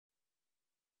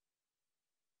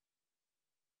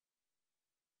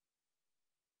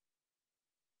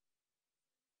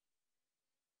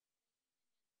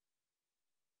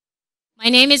My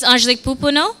name is Angelique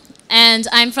Pupuno, and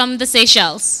I'm from the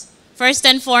Seychelles. First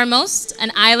and foremost,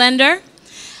 an islander,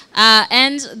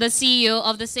 and the CEO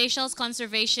of the Seychelles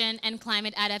Conservation and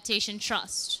Climate Adaptation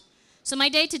Trust. So my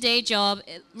day-to-day job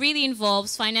really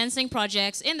involves financing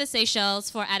projects in the Seychelles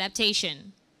for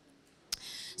adaptation.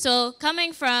 So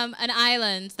coming from an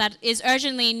island that is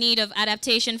urgently in need of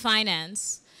adaptation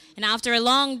finance, and after a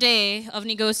long day of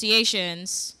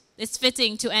negotiations, it's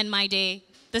fitting to end my day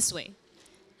this way,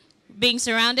 being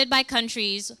surrounded by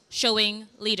countries showing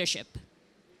leadership.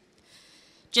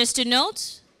 Just to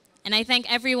note, and I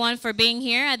thank everyone for being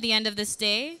here at the end of this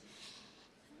day,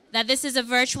 that this is a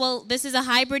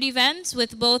hybrid event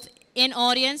with both in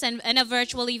audience and a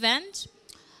virtual event.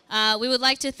 We would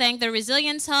like to thank the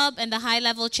Resilience Hub and the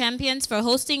high-level champions for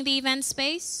hosting the event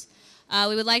space.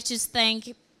 We would like to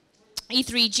thank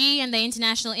E3G and the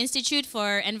International Institute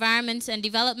for Environment and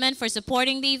Development for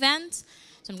supporting the event.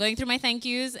 So I'm going through my thank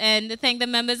yous, and thank the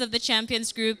members of the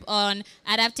Champions Group on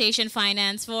Adaptation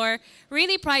Finance for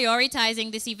really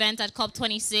prioritizing this event at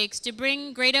COP26 to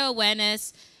bring greater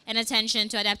awareness and attention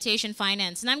to adaptation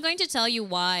finance. And I'm going to tell you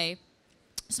why,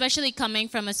 especially coming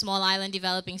from a small island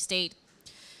developing state.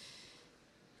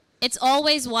 It's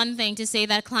always one thing to say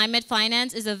that climate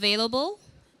finance is available.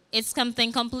 It's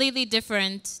something completely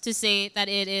different to say that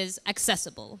it is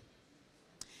accessible.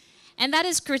 And that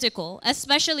is critical,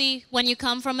 especially when you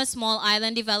come from a small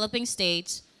island developing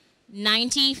state,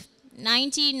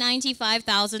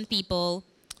 95,000 people,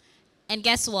 and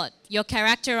guess what? You're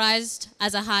characterized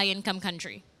as a high-income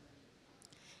country.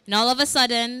 And all of a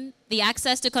sudden, the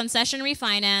access to concessionary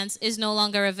finance is no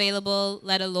longer available,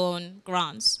 let alone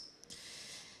grants.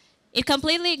 It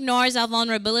completely ignores our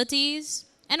vulnerabilities,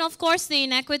 and of course the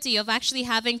inequity of actually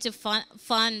having to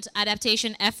fund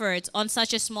adaptation efforts on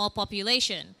such a small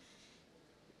population.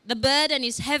 The burden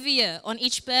is heavier on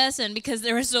each person because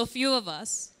there are so few of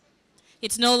us.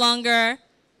 It's no longer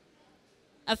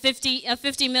a 50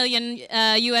 million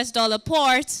US dollar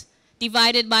port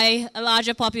divided by a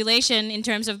larger population in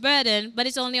terms of burden, but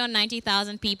it's only on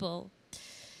 90,000 people.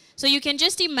 So you can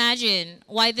just imagine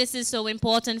why this is so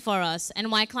important for us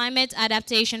and why climate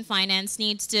adaptation finance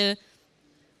needs to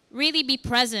really be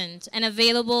present and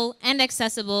available and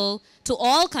accessible to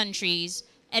all countries,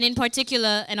 and in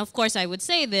particular, and of course I would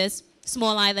say this,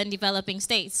 small island developing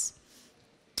states.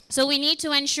 So we need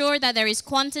to ensure that there is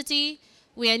quantity,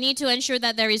 we need to ensure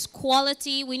that there is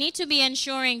quality, we need to be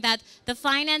ensuring that the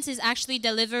finance is actually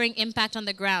delivering impact on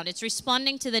the ground. It's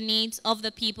responding to the needs of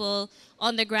the people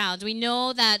on the ground. We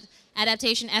know that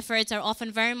adaptation efforts are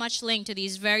often very much linked to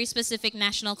these very specific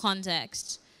national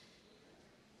contexts.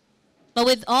 But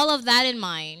with all of that in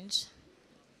mind,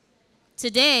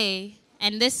 today,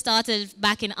 and this started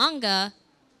back in UNGA,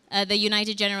 the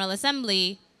United General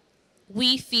Assembly,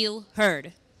 we feel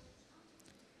heard.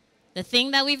 The thing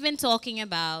that we've been talking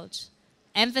about,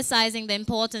 emphasizing the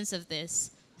importance of this,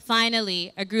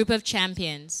 finally, a group of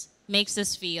champions makes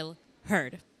us feel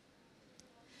heard.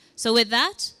 So with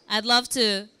that, I'd love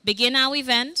to begin our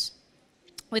event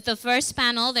with the first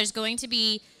panel. There's going to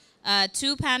be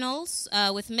 2 panels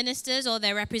with ministers or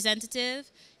their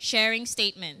representative sharing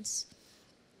statements.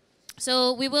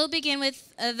 So we will begin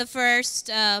with the first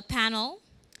panel,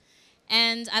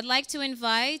 and I'd like to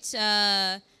invite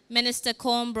Minister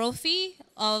Colm Brophy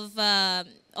of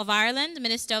Ireland,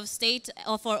 Minister of State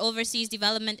for Overseas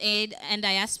Development Aid and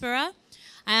Diaspora.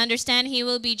 I understand he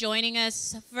will be joining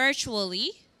us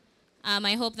virtually.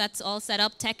 I hope that's all set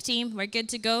up. Tech team, we're good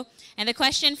to go. And the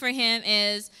question for him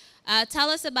is, tell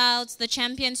us about the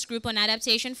Champions Group on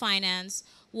Adaptation Finance.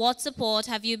 What support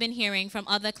have you been hearing from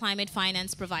other climate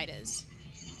finance providers?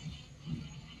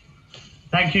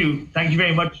 Thank you. Thank you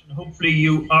very much. Hopefully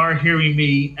you are hearing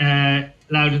me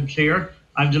loud and clear.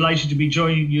 I'm delighted to be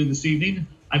joining you this evening.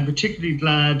 I'm particularly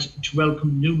glad to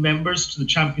welcome new members to the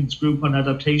Champions Group on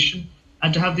Adaptation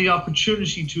and to have the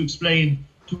opportunity to explain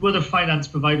to other finance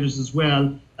providers as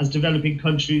well as developing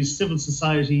countries, civil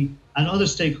society and other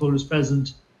stakeholders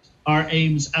present our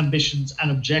aims, ambitions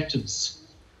and objectives.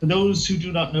 For those who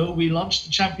do not know, we launched the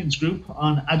Champions Group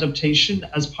on Adaptation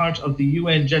as part of the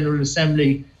UN General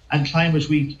Assembly and Climate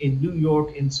Week in New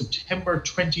York in September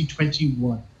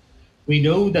 2021. We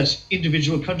know that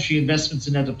individual country investments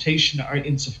in adaptation are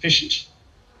insufficient.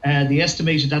 The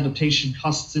estimated adaptation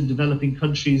costs in developing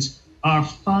countries are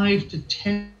 5 to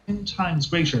 10 times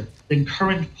greater than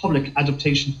current public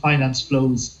adaptation finance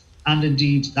flows, and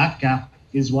indeed that gap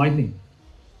is widening.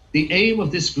 The aim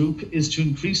of this group is to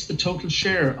increase the total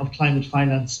share of climate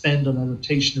finance spend on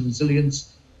adaptation and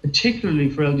resilience, particularly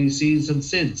for LDCs and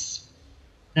SIDS.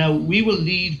 Now, we will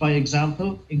lead by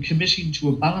example in committing to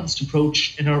a balanced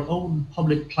approach in our own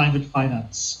public climate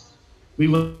finance. We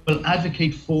will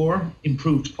advocate for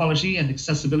improved quality and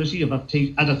accessibility of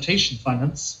adaptation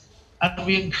finance, and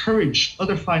we encourage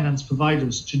other finance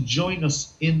providers to join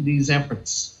us in these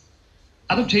efforts.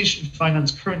 Adaptation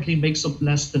finance currently makes up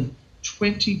less than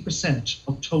 20%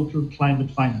 of total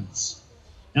climate finance.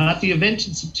 Now, at the event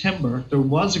in September, there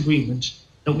was agreement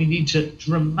that we need to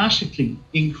dramatically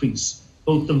increase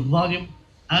both the volume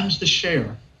and the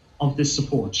share of this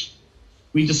support.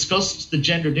 We discussed the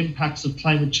gendered impacts of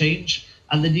climate change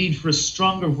and the need for a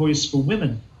stronger voice for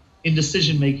women in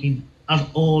decision making at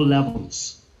all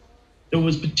levels. There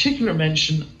was particular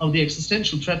mention of the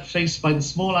existential threat faced by the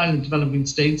small island developing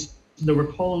states, and there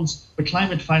were calls for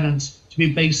climate finance to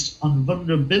be based on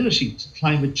vulnerability to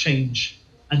climate change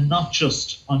and not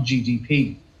just on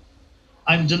GDP.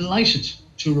 I'm delighted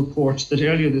to report that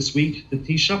earlier this week, the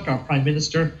Taoiseach, our Prime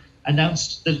Minister,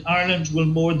 announced that Ireland will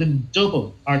more than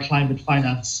double our climate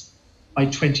finance by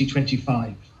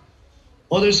 2025.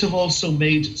 Others have also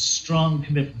made strong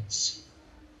commitments,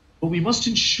 but we must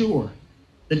ensure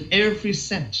that every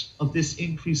cent of this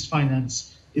increased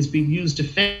finance is being used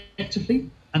effectively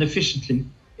and efficiently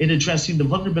in addressing the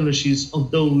vulnerabilities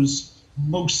of those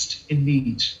most in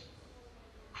need.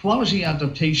 Quality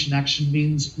adaptation action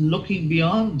means looking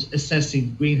beyond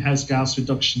assessing greenhouse gas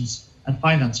reductions and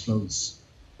finance flows.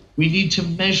 We need to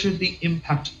measure the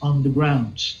impact on the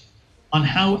ground, on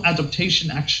how adaptation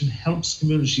action helps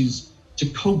communities to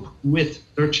cope with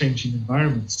their changing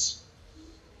environments.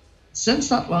 Since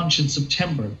that launch in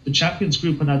September, the Champions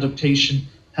Group on Adaptation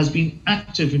has been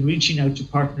active in reaching out to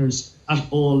partners at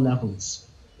all levels,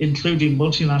 including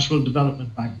multilateral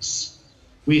development banks.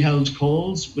 We held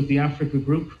calls with the Africa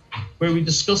Group where we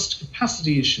discussed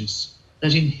capacity issues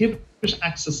that inhibit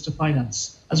access to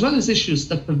finance, as well as issues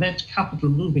that prevent capital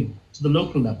moving to the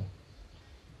local level.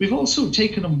 We've also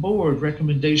taken on board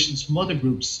recommendations from other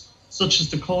groups, such as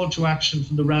the call to action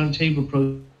from the Roundtable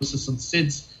process on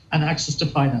SIDS and access to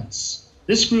finance.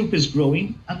 This group is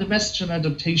growing and the message on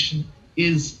adaptation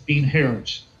is being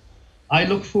heard. I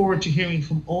look forward to hearing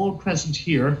from all present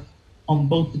here on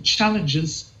both the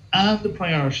challenges and the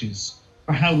priorities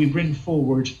for how we bring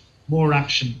forward more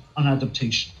action on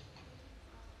adaptation.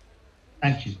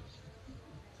 Thank you.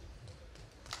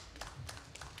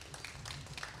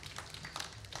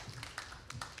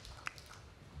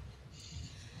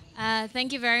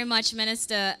 Thank you very much,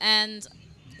 Minister. And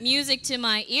music to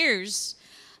my ears.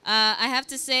 I have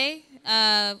to say,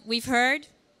 we've heard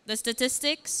the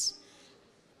statistics,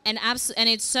 and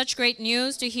it's such great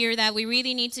news to hear that we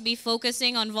really need to be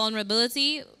focusing on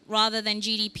vulnerability rather than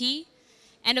GDP.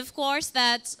 And of course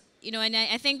that, and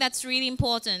I think that's really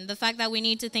important, the fact that we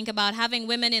need to think about having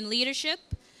women in leadership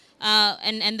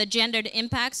and the gendered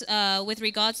impacts with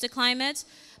regards to climate.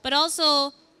 But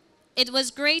also, it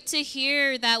was great to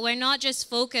hear that we're not just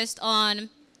focused on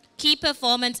key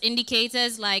performance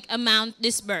indicators like amount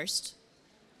disbursed.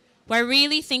 We're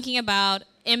really thinking about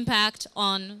impact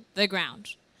on the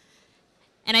ground.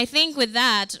 And I think with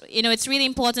that, it's really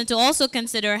important to also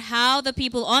consider how the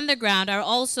people on the ground are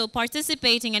also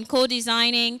participating and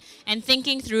co-designing and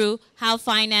thinking through how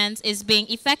finance is being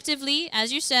effectively,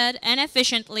 as you said, and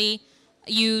efficiently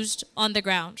used on the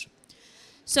ground.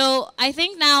 So I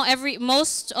think now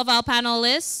most of our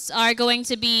panelists are going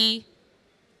to be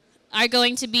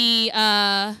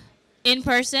in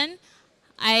person.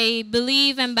 I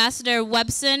believe Ambassador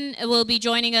Webson will be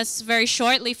joining us very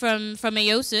shortly from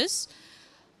EOSIS.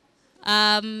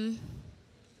 But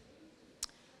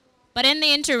in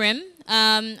the interim,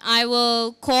 I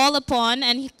will call upon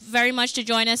and very much to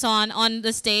join us on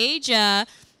the stage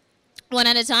one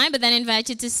at a time, but then invite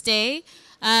you to stay.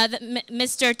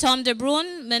 Mr. Tom de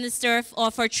Bruin, Minister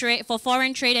for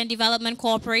Foreign Trade and Development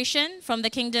Cooperation from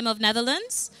the Kingdom of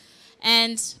Netherlands.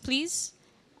 And please,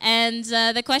 and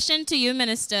the question to you,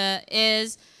 Minister,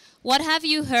 is what have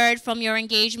you heard from your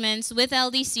engagements with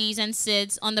LDCs and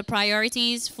SIDS on the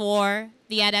priorities for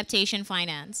the adaptation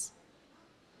finance?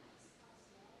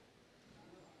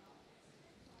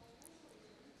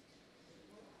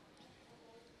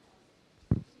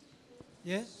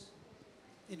 Yes,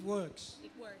 it works.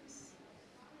 It works.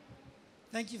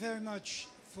 Thank you very much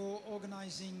for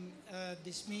organizing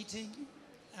this meeting.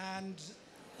 And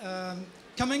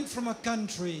coming from a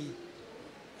country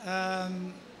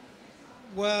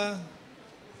where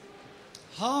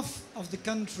half of the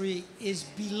country is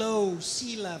below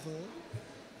sea level,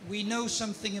 we know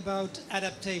something about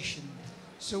adaptation.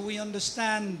 So we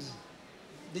understand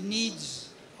the needs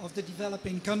of the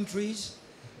developing countries,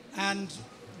 and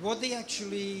what they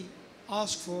actually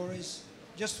ask for is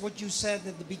just what you said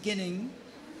at the beginning: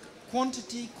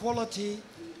 quantity, quality,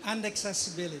 and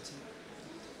accessibility.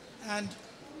 And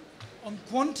on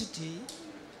quantity,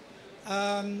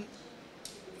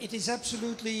 it is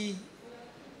absolutely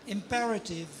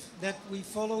imperative that we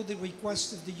follow the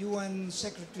request of the UN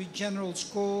Secretary General's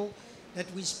call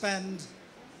that we spend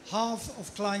half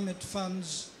of climate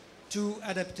funds to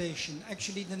adaptation.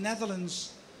 Actually, the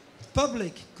Netherlands'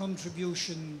 public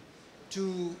contribution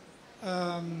to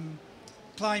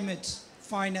climate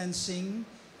financing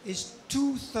is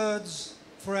 2/3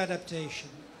 for adaptation.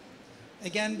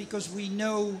 Again, because we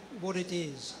know what it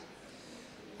is.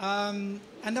 And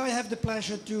I have the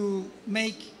pleasure to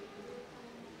make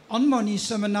on money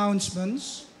some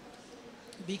announcements,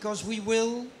 because we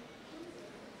will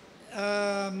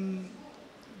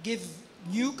give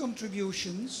new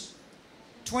contributions,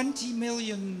 20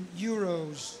 million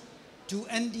euros to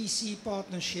NDC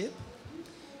partnership,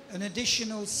 an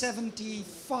additional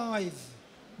 75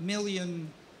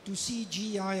 million to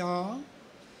CGIR,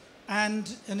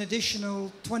 and an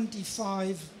additional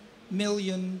 25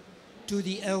 million to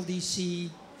the LDC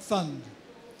fund.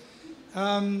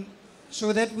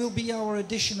 So that will be our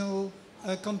additional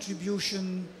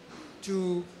contribution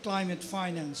to climate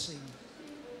financing.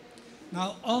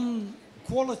 Now, on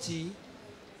quality,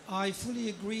 I fully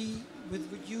agree with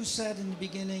what you said in the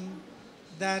beginning,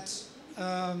 that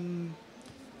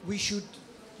we should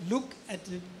look at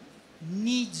the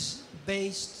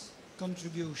needs-based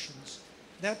contributions.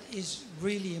 That is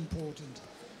really important.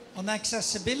 On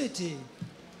accessibility,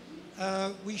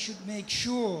 we should make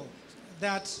sure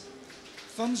that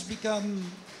funds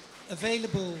become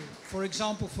available, for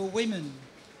example, for women,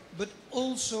 but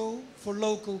also for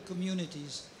local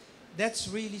communities. That's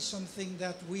really something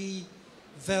that we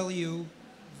value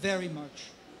very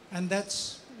much. And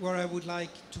that's where I would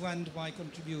like to end my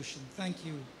contribution. Thank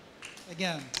you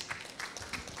again.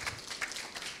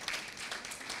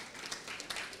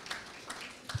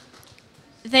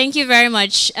 Thank you very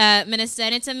much, Minister.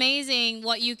 And it's amazing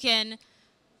what you can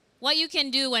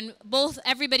do when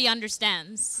everybody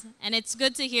understands. And it's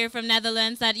good to hear from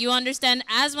Netherlands that you understand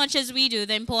as much as we do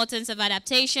the importance of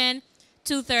adaptation.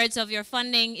 2/3 of your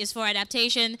funding is for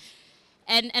adaptation.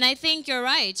 And I think you're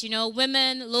right. You know,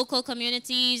 women, local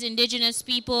communities, indigenous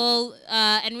people,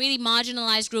 and really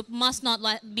marginalized group must not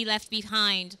be left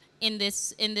behind in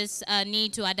this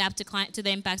need to adapt to the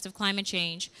impacts of climate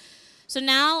change. So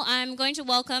now I'm going to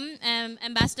welcome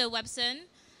Ambassador Webson,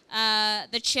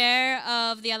 the chair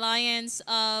of the Alliance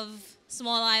of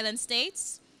Small Island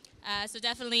States. So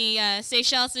definitely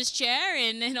Seychelles' chair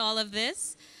in all of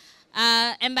this.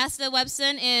 Ambassador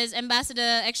Webson is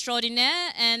Ambassador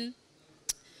Extraordinaire and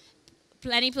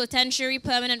Plenipotentiary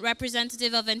Permanent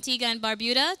Representative of Antigua and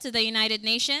Barbuda to the United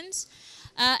Nations.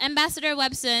 Ambassador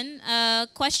Webson,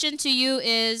 question to you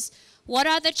is, what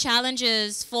are the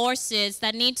challenges, forces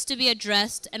that needs to be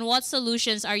addressed, and what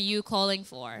solutions are you calling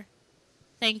for?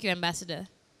 Thank you, Ambassador.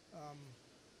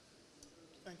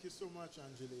 Thank you so much,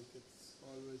 Angelique. It's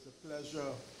always a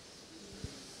pleasure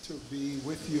to be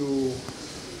with you,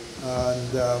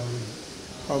 and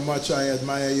how much I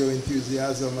admire your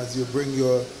enthusiasm as you bring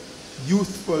your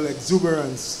youthful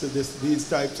exuberance to these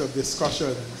types of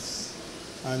discussions,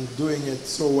 and doing it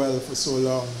so well for so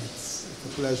long. It's a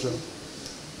pleasure.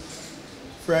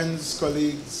 Friends,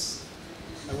 colleagues,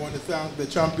 I want to thank the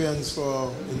champions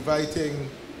for inviting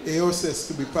AOSIS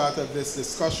to be part of this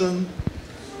discussion.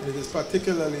 It is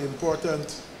particularly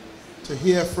important to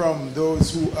hear from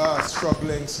those who are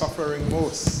struggling, suffering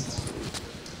most.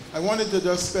 I wanted to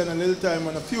just spend a little time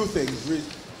on a few things,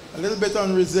 a little bit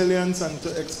on resilience, and to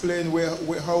explain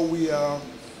how we are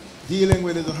dealing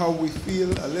with it and how we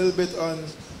feel, a little bit on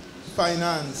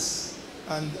finance,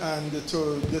 and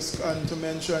to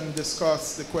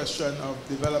discuss the question of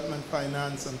development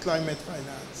finance and climate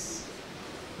finance.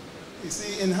 You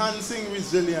see, enhancing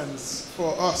resilience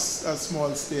for us as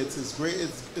small states is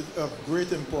of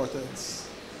great importance.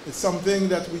 It's something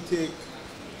that we take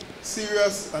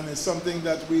serious, and it's something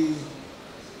that we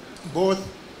both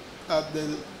at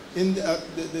the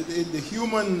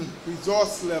human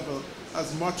resource level,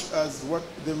 as much as what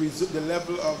the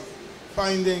level of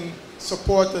finding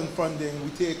support and funding, we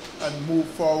take and move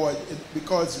forward,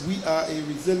 because we are a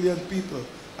resilient people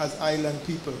as island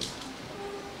people.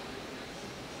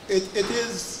 It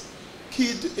is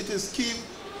key.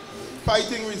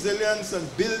 Fighting resilience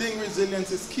and building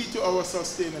resilience is key to our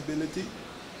sustainability.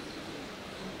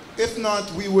 If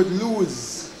not, we would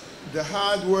lose the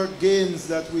hard work gains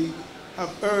that we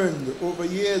have earned over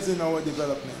years in our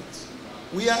development.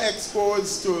 We are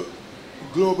exposed to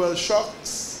global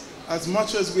shocks as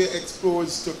much as we are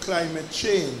exposed to climate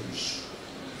change.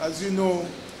 As you know,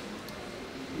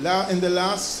 in the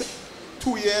last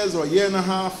 2 years or year and a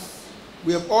half,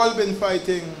 we have all been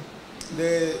fighting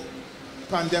the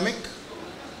pandemic,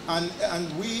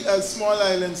 and we as small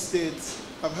island states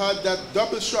have had that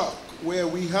double shock where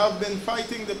we have been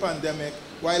fighting the pandemic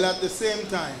while at the same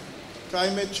time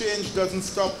climate change doesn't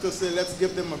stop to say let's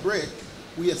give them a break.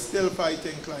 We are still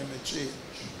fighting climate change.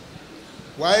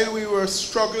 While we were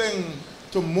struggling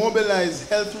to mobilize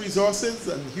health resources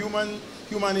and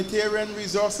humanitarian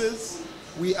resources,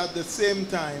 we at the same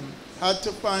time had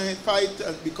to fight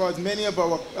because many of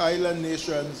our island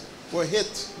nations were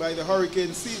hit by the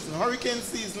hurricane season. Hurricane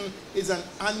season is an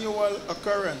annual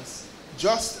occurrence.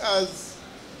 Just as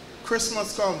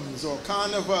Christmas comes or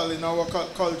Carnival in our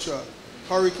culture,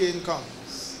 hurricane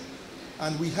comes.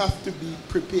 And we have to be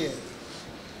prepared.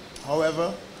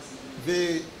 However,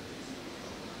 the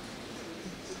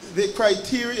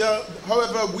criteria,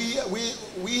 however, we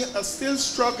are still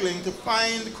struggling to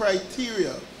find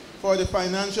criteria for the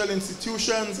financial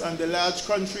institutions and the large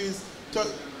countries to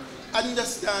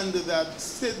understand that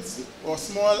SIDS or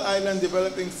small island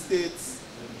developing states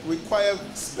require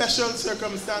special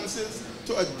circumstances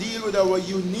to deal with our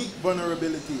unique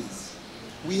vulnerabilities.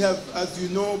 We have, as you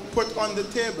know, put on the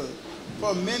table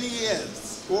for many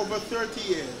years, over 30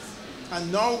 years,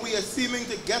 and now we are seeming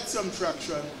to get some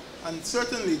traction, and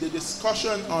certainly the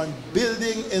discussion on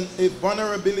building a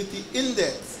vulnerability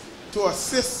index to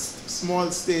assist small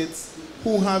states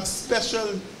who have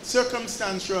special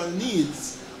circumstantial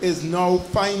needs is now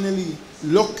finally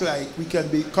look like we can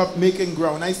be making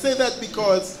ground. I say that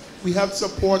because we have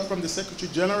support from the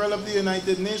Secretary General of the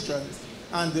United Nations,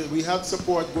 and we have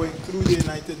support going through the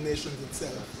United Nations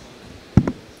itself.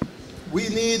 We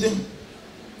need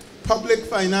public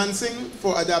financing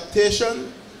for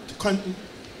adaptation.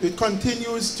 It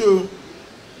continues to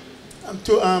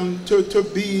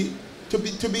be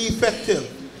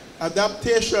effective.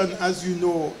 Adaptation, as you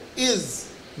know,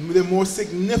 is the most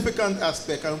significant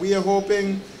aspect, and we are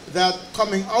hoping that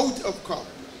coming out of COP,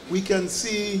 we can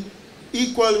see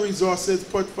equal resources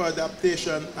put for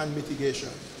adaptation and mitigation.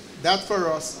 That for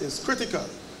us is critical.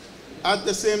 At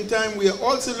the same time, we are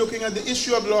also looking at the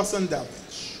issue of loss and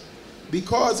damage,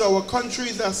 because our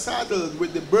countries are saddled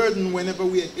with the burden whenever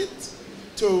we are hit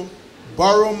to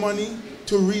borrow money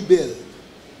to rebuild.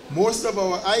 Most of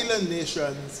our island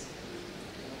nations,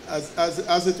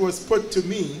 as it was put to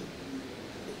me,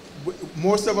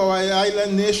 most of our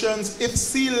island nations, if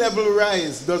sea level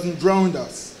rise doesn't drown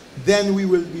us, then we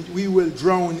will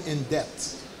drown in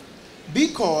debt.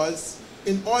 Because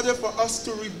in order for us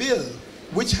to rebuild,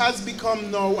 which has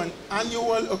become now an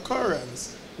annual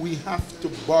occurrence, we have to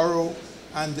borrow,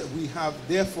 and we have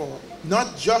therefore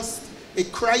not just a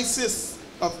crisis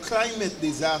of climate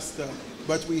disaster,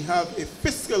 but we have a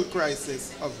fiscal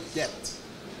crisis of debt.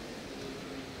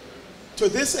 To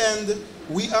this end,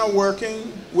 we are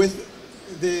working with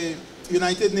the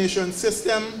United Nations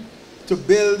system to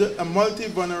build a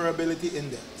multi-vulnerability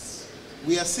index.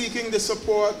 We are seeking the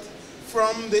support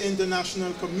from the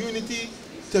international community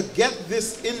to get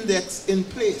this index in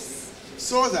place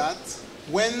so that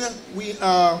when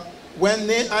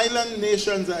island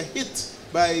nations are hit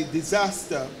by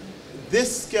disaster,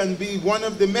 this can be one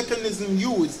of the mechanisms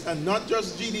used, and not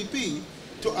just GDP,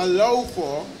 to allow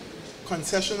for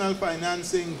concessional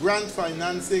financing, grant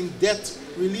financing, debt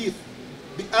relief.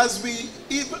 As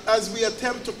we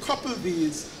attempt to couple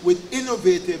these with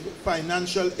innovative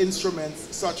financial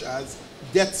instruments such as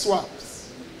debt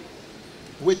swaps,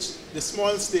 which the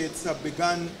small states have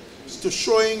begun to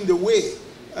showing the way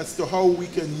as to how we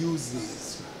can use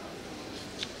these.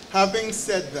 Having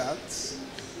said that,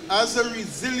 as a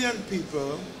resilient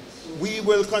people, we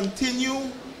will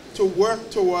continue to work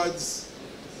towards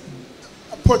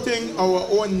putting our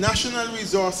own national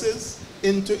resources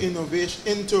into innovation,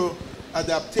 into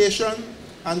adaptation,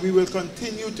 and we will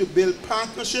continue to build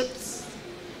partnerships.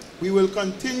 We will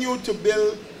continue to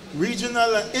build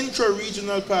regional and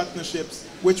intra-regional partnerships,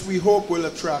 which we hope will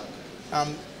attract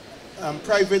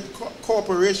private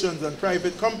corporations and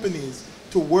private companies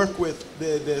to work with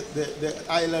the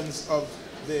islands of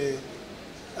the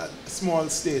small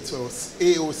states, or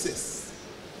AOSIS.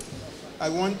 I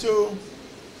want to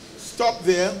stop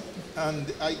there,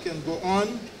 and I can go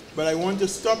on, but I want to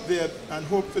stop there, and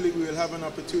hopefully we will have an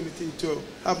opportunity to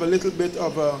have a little bit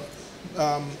of a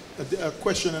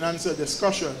question and answer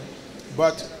discussion.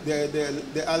 But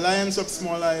the Alliance of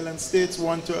Small Island States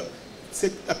want to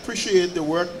appreciate the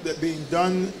work that's being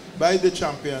done by the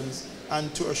champions,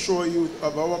 and to assure you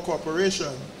of our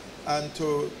cooperation, and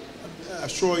to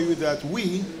assure you that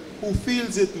we, who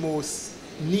feels it most,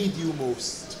 need you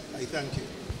most. I thank you.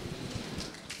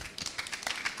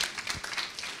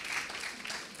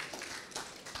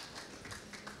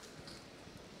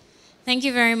 Thank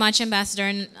you very much, Ambassador,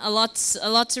 and a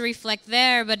lot to reflect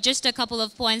there, but just a couple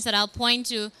of points that I'll point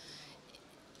to.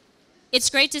 It's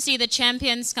great to see the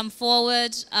champions come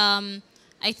forward.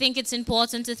 I think it's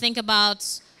important to think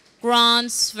about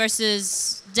grants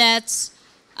versus debts,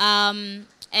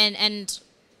 and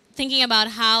thinking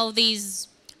about how these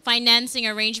financing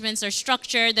arrangements are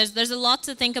structured. There's a lot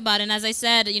to think about, and as I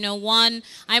said, you know,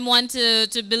 I'm one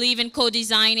to believe in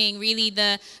co-designing really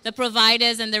the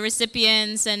providers and the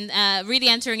recipients, and really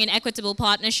entering in equitable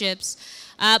partnerships.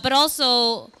 But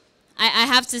also, I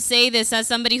have to say this as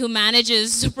somebody who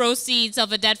manages proceeds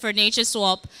of a debt for nature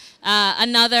swap.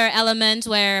 Another element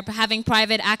where having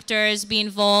private actors be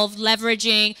involved,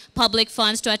 leveraging public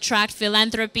funds to attract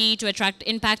philanthropy, to attract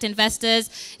impact investors,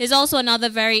 is also another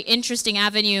very interesting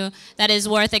avenue that is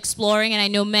worth exploring, and I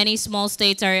know many small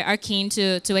states are keen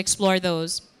to explore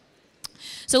those.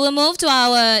 So we'll move to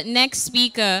our next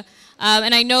speaker.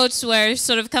 And I know we're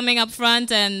sort of coming up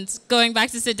front and going back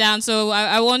to sit down, so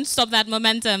I won't stop that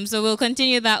momentum. So we'll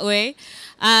continue that way.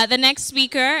 The next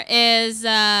speaker is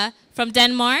from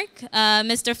Denmark,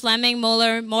 Mr. Flemming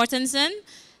Møller Mortensen,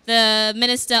 the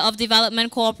Minister of Development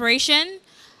Cooperation.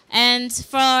 And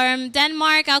from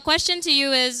Denmark, our question to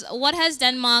you is, what has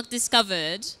Denmark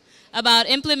discovered about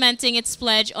implementing its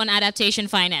pledge on adaptation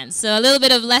finance? So a little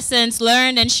bit of lessons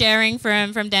learned and sharing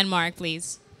from Denmark,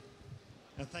 please.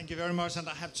 Thank you very much, and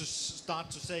I have to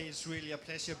start to say it's really a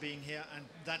pleasure being here, and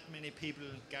that many people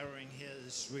gathering here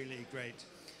is really great.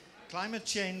 Climate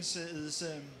change is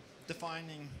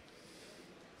defining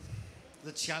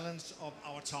the challenge of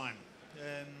our time.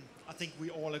 I think we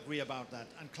all agree about that,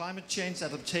 and climate change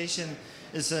adaptation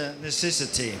is a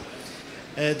necessity.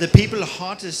 The people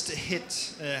hardest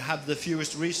hit have the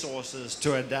fewest resources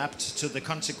to adapt to the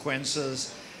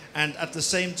consequences, and at the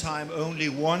same time only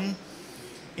 1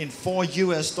 in 4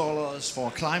 US dollars for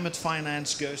climate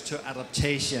finance goes to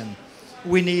adaptation.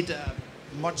 We need a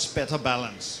much better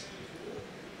balance.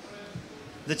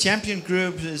 The champion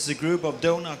group is a group of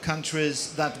donor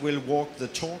countries that will walk the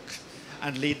talk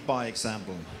and lead by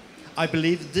example. I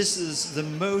believe this is the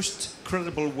most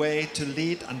credible way to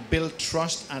lead and build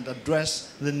trust and address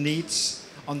the needs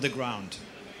on the ground.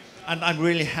 And I'm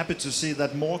really happy to see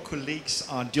that more colleagues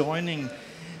are joining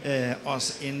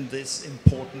us in this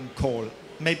important call.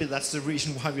 Maybe that's the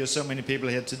reason why we are so many people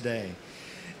here today.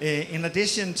 In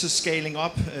addition to scaling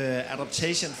up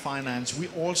adaptation finance, we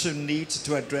also need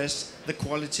to address the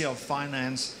quality of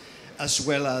finance as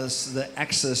well as the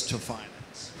access to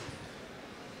finance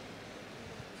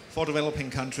for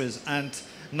developing countries, and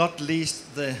not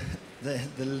least the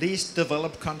least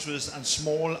developed countries and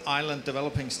small island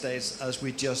developing states, as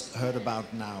we just heard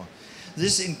about now.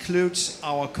 This includes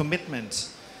our commitment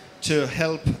to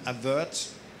help avert,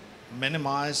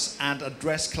 minimize and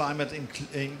address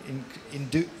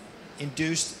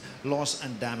climate-induced loss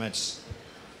and damage.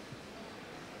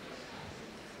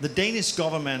 The Danish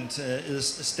government is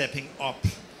stepping up.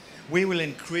 We will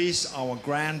increase our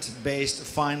grant-based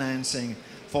financing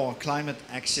for climate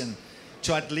action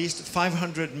to at least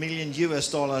 500 million US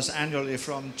dollars annually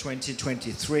from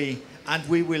 2023, and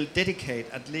we will dedicate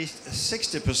at least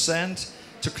 60%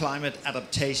 to climate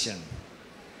adaptation.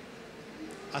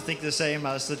 I think the same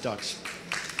as the Dutch.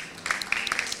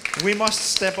 We must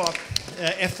step up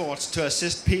efforts to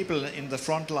assist people in the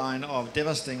front line of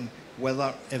devastating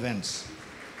weather events.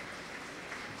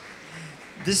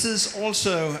 This is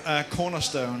also a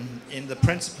cornerstone in the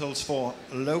principles for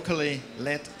locally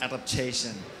led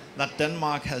adaptation that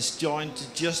Denmark has joined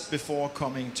just before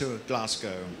coming to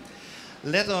Glasgow.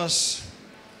 Let us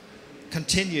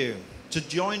continue to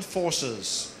join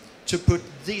forces to put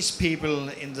these people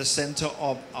in the center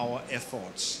of our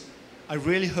efforts. I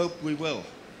really hope we will.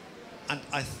 And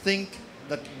I think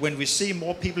that when we see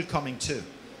more people coming too,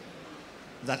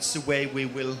 that's the way we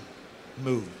will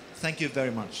move. Thank you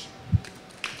very much.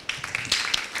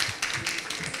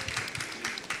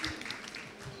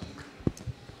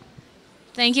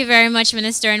 Thank you very much,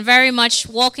 Minister, and very much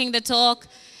walking the talk.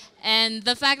 And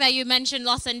the fact that you mentioned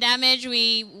loss and damage,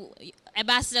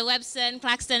 Ambassador Webson,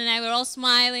 Claxton, and I were all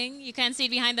smiling. You can't see it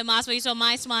behind the mask, but you saw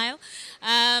my smile.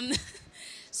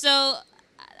 So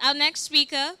our next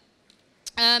speaker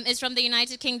is from the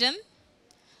United Kingdom,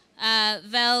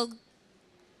 Vel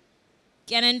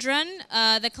Ganendran,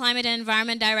 the Climate and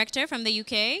Environment Director from the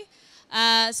UK.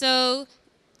 So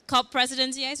COP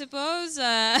presidency, I suppose.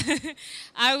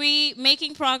 Are we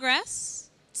making progress?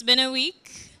 It's been a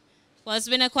week. Well, it's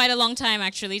been quite a long time,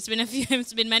 actually.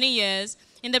 It's been many years.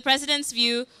 In the President's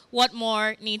view, what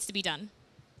more needs to be done?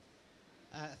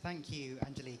 Thank you,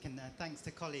 Angelique, and thanks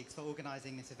to colleagues for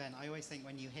organising this event. I always think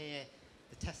when you hear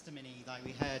the testimony like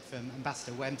we heard from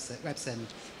Ambassador Webson,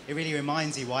 it really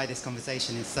reminds you why this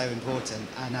conversation is so important.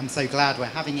 And I'm so glad we're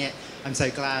having it. I'm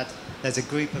so glad there's a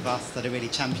group of us that are really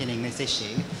championing this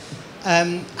issue.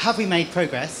 Have we made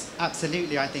progress?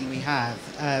 Absolutely, I think we have.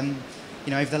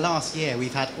 You know, over the last year,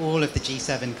 we've had all of the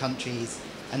G7 countries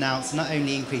announce not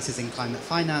only increases in climate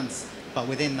finance, but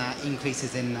within that,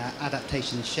 increases in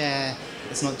adaptation share.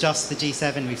 It's not just the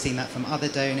G7, we've seen that from other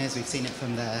donors, we've seen it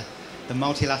from the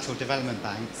multilateral development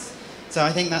banks. So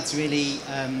I think that's really,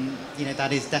 you know,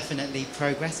 that is definitely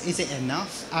progress. Is it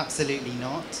enough? Absolutely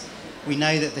not. We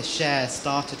know that the share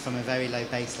started from a very low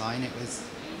baseline. It was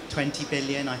 20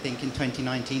 billion, I think, in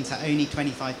 2019, so only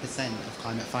 25% of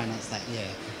climate finance that year.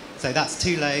 So that's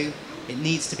too low. It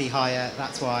needs to be higher.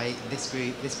 That's why this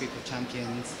group of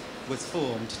champions was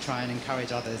formed to try and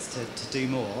encourage others to do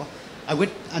more. I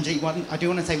do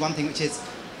want to say one thing, which is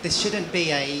this shouldn't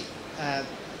be an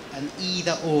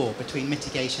either or between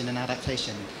mitigation and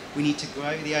adaptation. We need to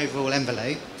grow the overall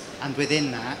envelope, and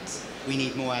within that, we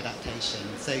need more adaptation.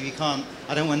 So you can't,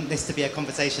 I don't want this to be a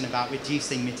conversation about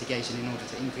reducing mitigation in order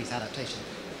to increase adaptation.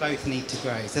 Both need to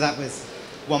grow. So that was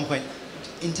one point.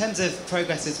 In terms of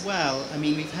progress as well, I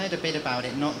mean, we've heard a bit about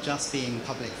it not just being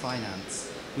public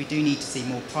finance. We do need to see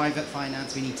more private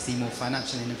finance. We need to see more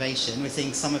financial innovation. We're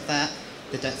seeing some of that,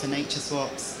 the debt for nature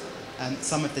swaps.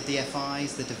 Some of the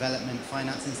DFIs, the development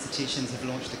finance institutions, have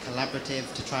launched a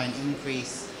collaborative to try and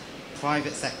increase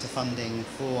private sector funding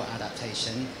for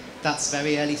adaptation. That's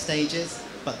very early stages,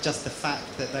 but just the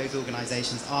fact that those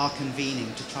organisations are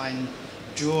convening to try and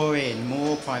draw in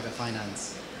more private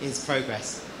finance is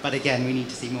progress. But again, we need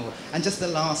to see more. And just the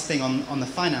last thing on the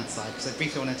finance side, because I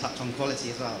briefly want to touch on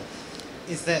quality as well,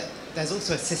 is that there's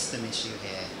also a system issue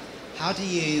here. How do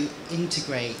you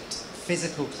integrate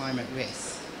physical climate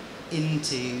risk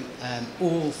into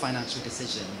all financial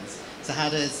decisions? So how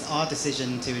does our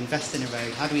decision to invest in a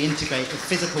road, how do we integrate the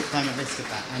physical climate risk of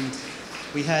that? And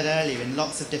we heard earlier in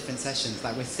lots of different sessions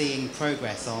that we're seeing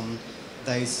progress on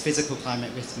those physical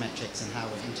climate risk metrics and how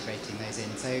we're integrating those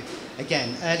in. So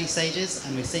again, early stages,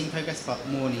 and we're seeing progress, but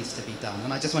more needs to be done.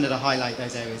 And I just wanted to highlight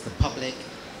those areas, the public,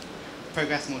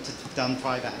 progress, more to be done,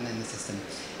 private, and then the system.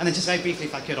 And then just very briefly,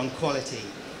 if I could, on quality,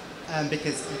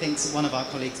 because I think one of our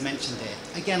colleagues mentioned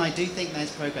it. Again, I do think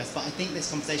there's progress, but I think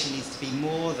this conversation needs to be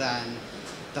more than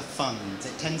the funds.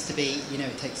 It tends to be, you know,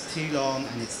 it takes too long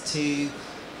and it's too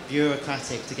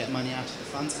bureaucratic to get money out of the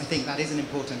funds. I think that is an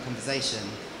important conversation,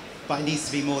 but it needs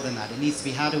to be more than that. It needs to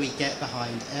be, how do we get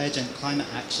behind urgent climate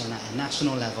action at a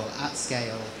national level, at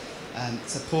scale,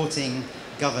 supporting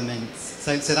governments.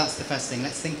 So that's the first thing.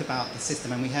 Let's think about the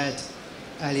system. And we heard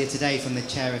earlier today from the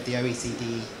chair of the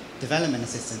OECD Development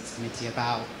Assistance Committee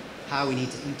about how we need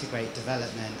to integrate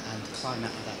development and climate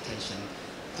adaptation.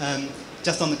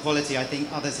 Just on the quality, I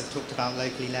think others have talked about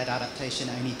locally led adaptation.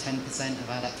 Only 10% of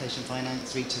adaptation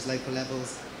finance reaches local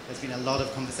levels. There's been a lot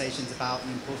of conversations about the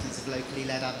importance of locally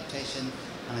led adaptation,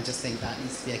 and I just think that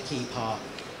needs to be a key part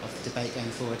of the debate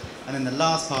going forward. And then the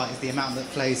last part is the amount that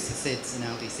flows to SIDS and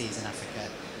LDCs in Africa,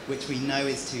 which we know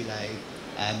is too low.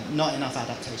 Not enough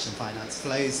adaptation finance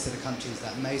flows to the countries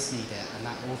that most need it, and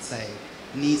that also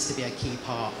needs to be a key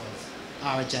part of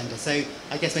our agenda. So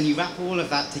I guess when you wrap all of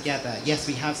that together, yes,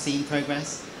 we have seen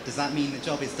progress. Does that mean the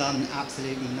job is done?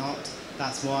 Absolutely not.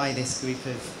 That's why this group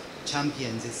of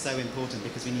champions is so important,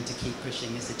 because we need to keep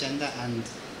pushing this agenda, and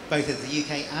both as the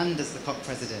UK and as the COP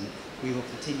president, we will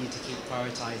continue to keep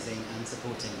prioritising and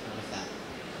supporting all of that.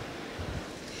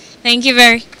 Thank you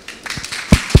very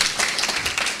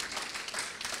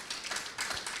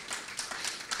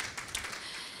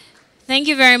Thank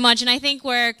you very much, and I think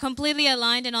we're completely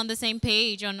aligned and on the same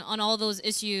page on all those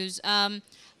issues.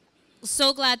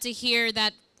 So glad to hear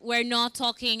that we're not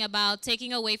talking about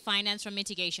taking away finance from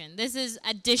mitigation. This is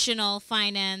additional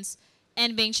finance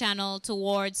and being channeled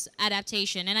towards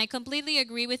adaptation. And I completely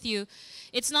agree with you.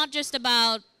 It's not just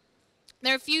about,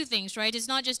 there are a few things, right? It's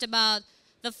not just about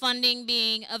the funding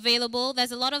being available.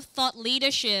 There's a lot of thought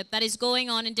leadership that is going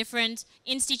on in different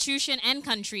institutions and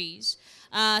countries.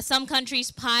 Some countries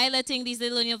piloting these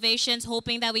little innovations,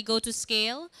 hoping that we go to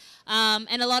scale.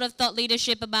 And a lot of thought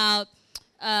leadership about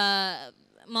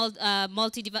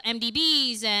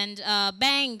MDBs and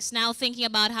banks now thinking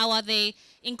about how are they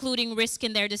including risk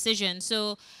in their decisions.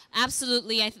 So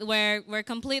absolutely, we're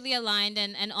completely aligned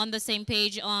and on the same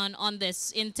page on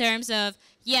this in terms of,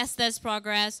 yes, there's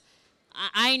progress.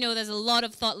 I know there's a lot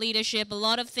of thought leadership, a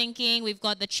lot of thinking. We've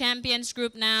got the champions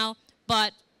group now,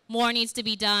 but more needs to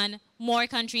be done. More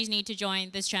countries need to join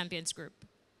this champions group.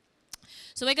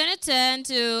 So we're going to turn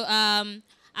to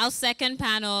our second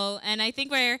panel, and I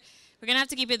think we're we're going to have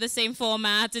to keep it the same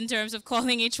format in terms of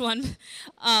calling each one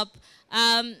up.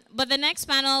 But the next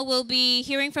panel will be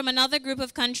hearing from another group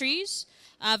of countries,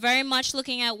 very much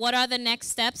looking at what are the next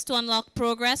steps to unlock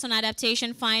progress on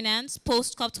adaptation finance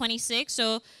post COP26.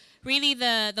 So really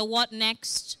the what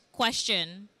next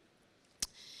question.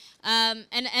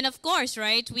 And of course,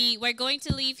 right, we're going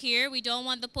to leave here. We don't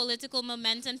want the political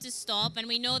momentum to stop, and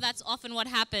we know that's often what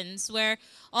happens. We're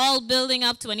all building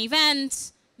up to an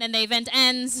event, then the event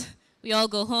ends, we all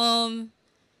go home.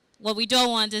 What we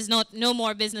don't want is no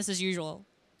more business as usual,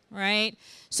 right?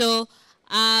 So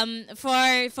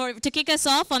to kick us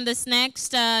off on this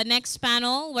next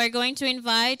panel, we're going to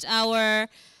invite the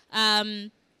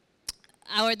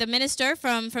minister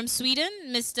from Sweden,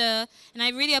 Mr. And I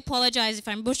really apologize if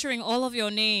I'm butchering all of your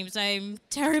names. I'm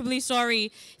terribly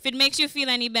sorry. If it makes you feel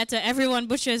any better, everyone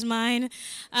butchers mine.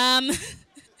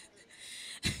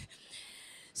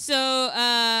 So,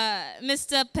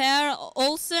 Mr. Per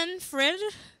Olsen Frid,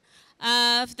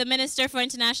 the Minister for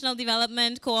International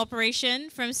Development Cooperation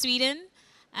from Sweden.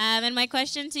 And my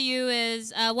question to you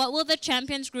is, what will the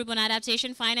Champions Group on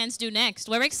Adaptation Finance do next?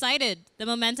 We're excited. The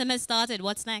momentum has started.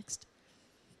 What's next?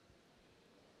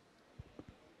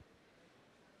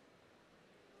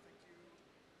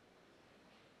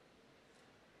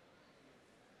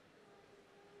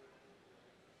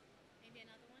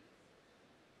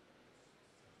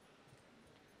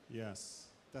 Yes,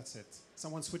 that's it.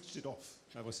 Someone switched it off.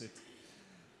 That was it.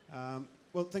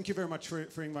 Well, thank you very much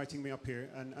for inviting me up here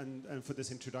and for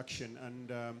this introduction.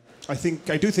 And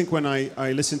I do think when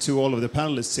I listen to all of the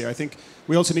panelists here, I think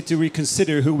we also need to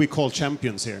reconsider who we call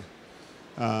champions here.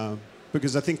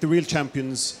 Because I think the real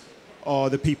champions are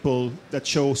the people that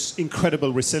show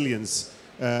incredible resilience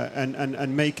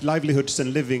and make livelihoods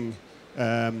and living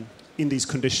in these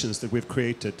conditions that we've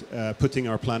created, putting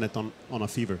our planet on a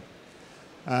fever.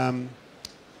 And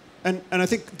I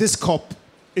think this COP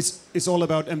is all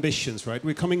about ambitions, right?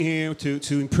 We're coming here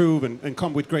to improve and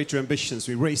come with greater ambitions.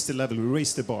 We raise the level, we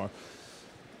raise the bar.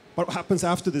 But what happens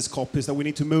after this COP is that we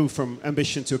need to move from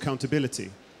ambition to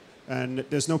accountability. And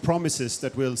there's no promises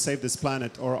that will save this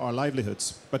planet or our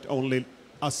livelihoods, but only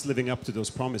us living up to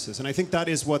those promises. And I think that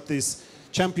is what this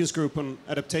Champions Group on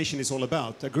Adaptation is all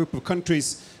about, a group of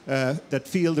countries that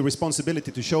feel the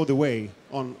responsibility to show the way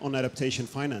on adaptation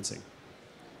financing.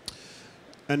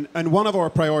 And one of our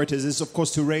priorities is, of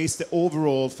course, to raise the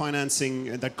overall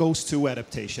financing that goes to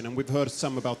adaptation, and we've heard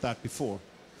some about that before.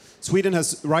 Sweden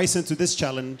has risen to this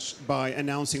challenge by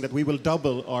announcing that we will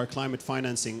double our climate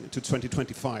financing to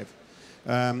 2025.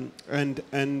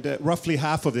 And roughly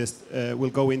half of this will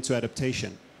go into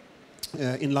adaptation,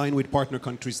 in line with partner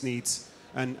countries' needs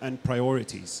and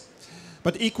priorities.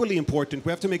 But equally important,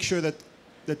 we have to make sure that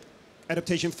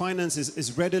adaptation finance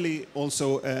is readily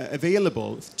also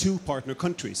available to partner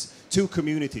countries, to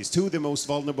communities, to the most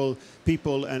vulnerable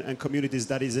people and communities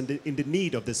that is in the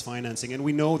need of this financing. And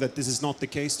we know that this is not the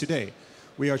case today.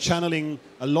 We are channeling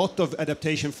a lot of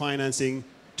adaptation financing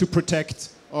to protect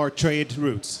our trade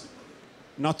routes,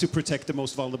 not to protect the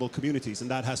most vulnerable communities, and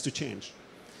that has to change.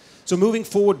 So moving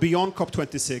forward beyond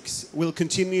COP26,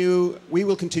 we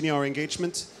will continue our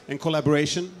engagement and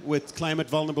collaboration with climate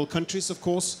vulnerable countries, of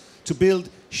course, to build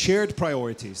shared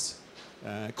priorities,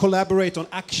 collaborate on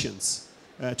actions,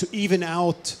 to even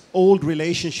out old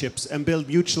relationships and build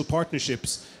mutual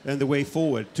partnerships and the way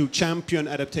forward, to champion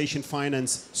adaptation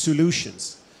finance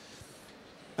solutions.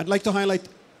 I'd like to highlight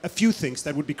a few things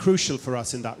that would be crucial for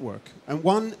us in that work. And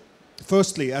one,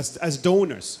 firstly, as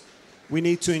donors, we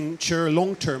need to ensure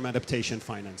long-term adaptation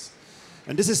finance.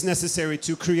 And this is necessary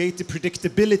to create the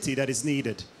predictability that is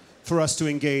needed for us to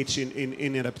engage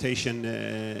in adaptation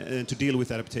and to deal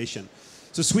with adaptation.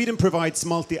 So Sweden provides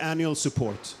multi-annual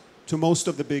support to most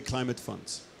of the big climate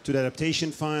funds, to the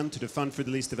Adaptation Fund, to the Fund for the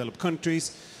Least Developed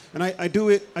Countries. And I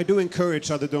do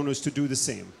encourage other donors to do the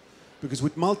same, because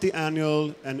with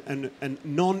multi-annual and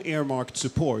non-earmarked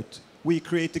support, we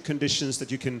create the conditions that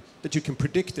you can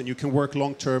predict, and you can work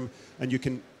long-term, and you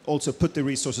can also put the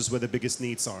resources where the biggest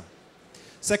needs are.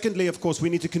 Secondly, of course,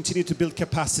 we need to continue to build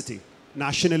capacity,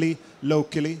 nationally,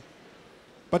 locally.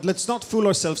 But let's not fool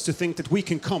ourselves to think that we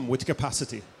can come with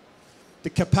capacity. The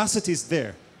capacity is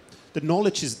there, the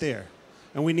knowledge is there,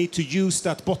 and we need to use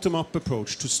that bottom-up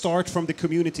approach to start from the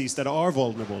communities that are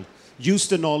vulnerable, use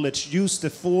the knowledge, use the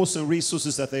force and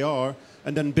resources that they are,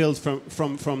 and then build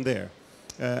from there.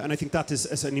 And I think that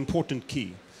is an important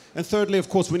key. And thirdly, of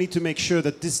course, we need to make sure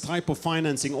that this type of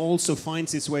financing also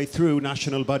finds its way through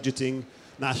national budgeting,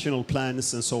 national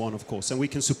plans, and so on, of course. And we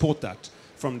can support that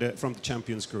from the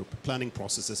Champions Group, planning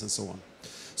processes and so on.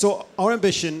 So our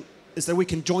ambition is that we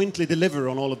can jointly deliver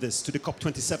on all of this to the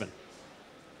COP27.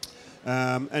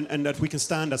 and that we can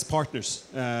stand as partners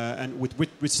and with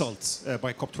results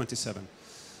by COP27.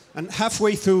 And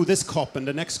halfway through this COP and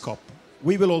the next COP,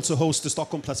 we will also host the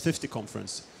Stockholm Plus 50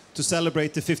 conference to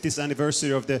celebrate the 50th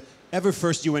anniversary of the ever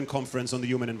first UN conference on the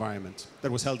human environment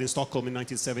that was held in Stockholm in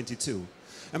 1972.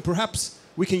 And perhaps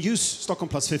we can use Stockholm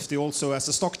Plus 50 also as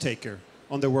a stock taker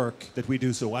on the work that we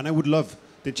do so. And I would love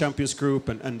the Champions Group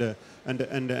and the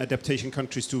adaptation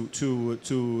countries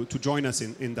to join us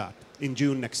in that in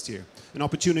June next year. An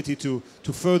opportunity to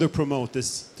further promote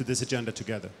this agenda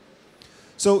together.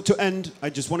 So to end, I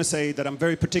just want to say that I'm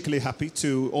very particularly happy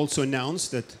to also announce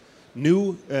that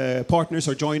new partners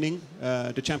are joining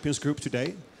the Champions Group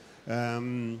today.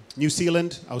 New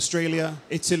Zealand, Australia,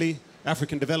 Italy,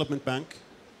 African Development Bank.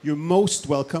 You're most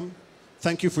welcome.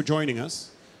 Thank you for joining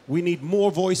us. We need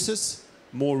more voices,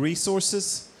 more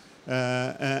resources,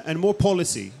 and more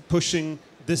policy pushing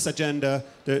this agenda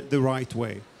the right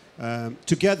way.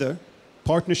 Together,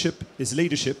 partnership is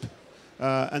leadership,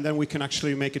 and then we can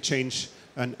actually make a change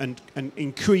and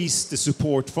increase the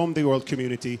support from the world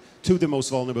community to the most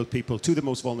vulnerable people, to the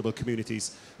most vulnerable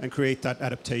communities, and create that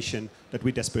adaptation that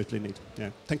we desperately need. Yeah.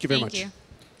 Thank you very much. Thank you.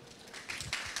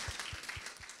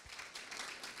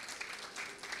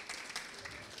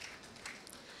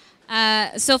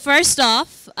 So first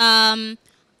off,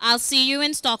 I'll see you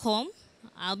in Stockholm.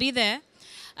 I'll be there.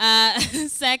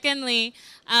 Secondly,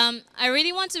 I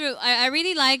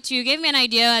really liked, you gave me an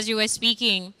idea as you were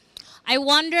speaking. I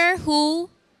wonder who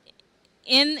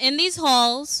in these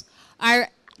halls are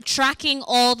tracking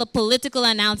all the political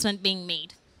announcement being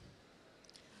made.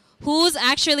 Who's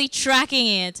actually tracking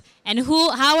it? And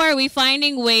how are we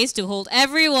finding ways to hold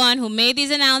everyone who made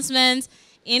these announcements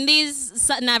in these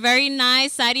very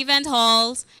nice side event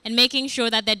halls and making sure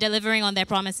that they're delivering on their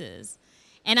promises?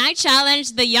 And I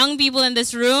challenge the young people in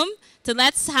this room to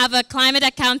let's have a climate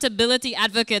accountability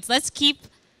advocates. Let's keep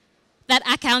that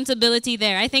accountability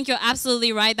there. I think you're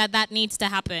absolutely right that that needs to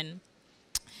happen.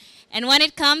 And when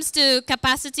it comes to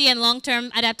capacity and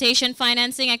long-term adaptation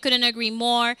financing, I couldn't agree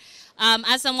more.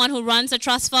 As someone who runs a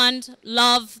trust fund,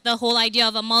 love the whole idea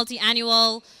of a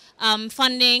multi-annual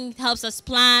funding, helps us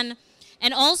plan.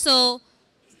 And also,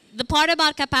 the part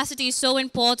about capacity is so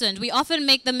important. We often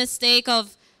make the mistake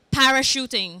of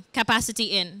parachuting capacity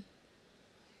in.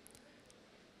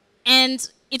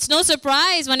 And it's no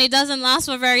surprise when it doesn't last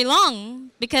for very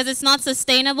long because it's not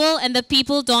sustainable and the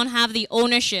people don't have the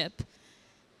ownership.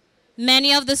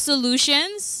 Many of the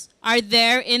solutions are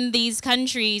there in these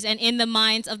countries and in the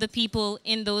minds of the people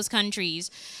in those countries.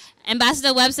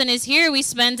 Ambassador Webson is here. We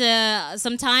spent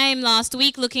some time last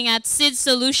week looking at SIDS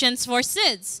solutions for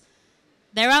SIDS.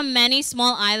 There are many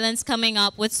small islands coming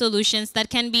up with solutions that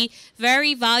can be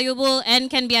very valuable and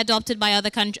can be adopted by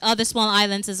other small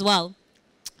islands as well.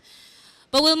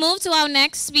 But we'll move to our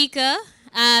next speaker,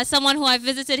 someone who I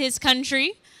visited his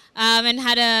country and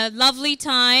had a lovely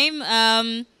time.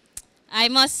 I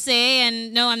must say,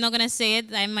 and no, I'm not going to say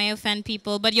it, I might offend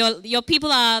people, but your people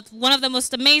are one of the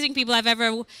most amazing people I've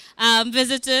ever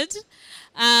visited.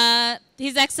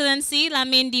 His Excellency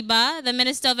Lamine Diba, the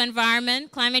Minister of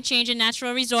Environment, Climate Change and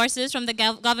Natural Resources from the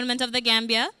government of the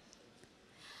Gambia.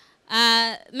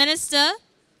 Minister,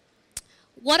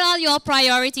 what are your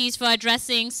priorities for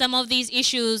addressing some of these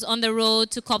issues on the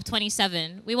road to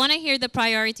COP27? We want to hear the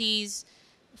priorities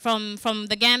from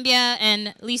the Gambia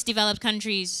and least developed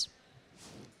countries.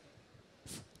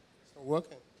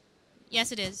 Working?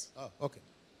 Yes, it is. Oh, okay.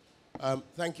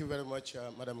 Thank you very much,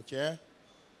 Madam Chair.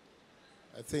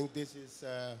 I think this is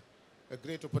a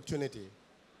great opportunity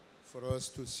for us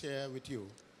to share with you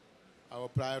our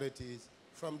priorities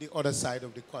from the other side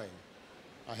of the coin.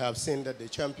 I have seen that the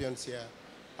champions here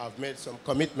have made some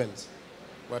commitments,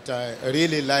 but I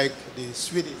really like the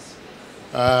Swedish.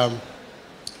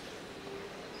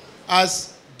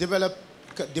 As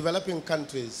developing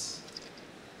countries,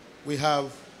 we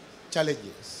have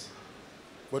challenges,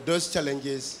 but those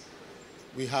challenges,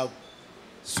 we have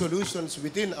solutions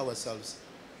within ourselves,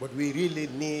 but we really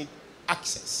need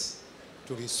access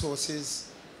to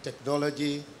resources,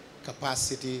 technology,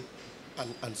 capacity,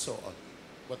 and so on.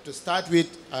 But to start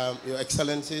with, Your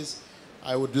Excellencies,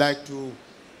 I would like to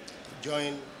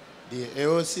join the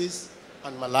AOCs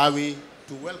and Malawi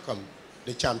to welcome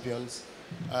the champions,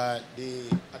 the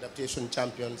adaptation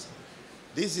champions.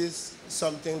 This is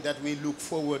something that we look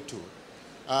forward to.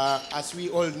 As we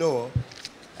all know,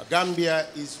 Gambia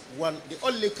is the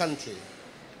only country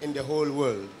in the whole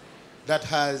world that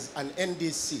has an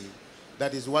NDC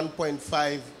that is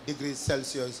 1.5 degrees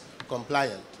Celsius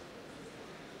compliant.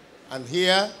 And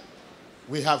here,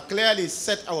 we have clearly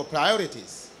set our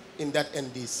priorities in that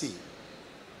NDC.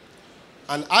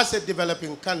 And as a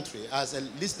developing country, as a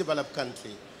least developed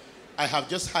country, I have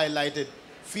just highlighted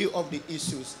few of the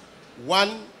issues.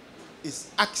 One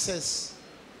is access,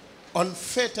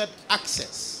 unfettered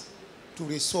access to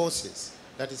resources,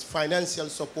 that is financial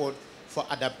support for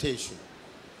adaptation.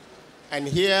 And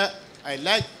here I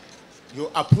like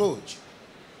your approach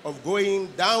of going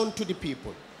down to the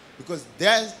people, because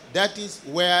that is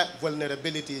where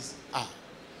vulnerabilities are.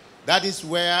 That is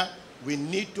where we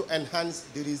need to enhance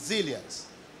the resilience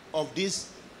of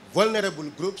these vulnerable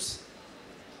groups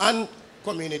and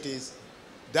communities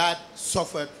that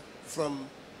suffered from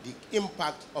the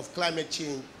impact of climate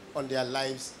change on their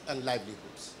lives and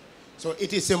livelihoods. So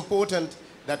it is important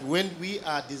that when we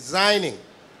are designing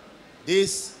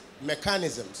these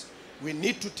mechanisms, we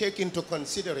need to take into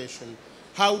consideration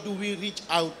how do we reach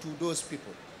out to those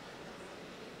people.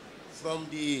 From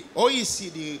the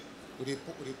OECD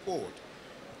report,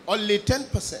 only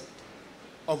 10%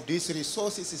 of these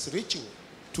resources is reaching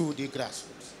to the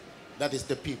grassroots, that is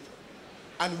the people.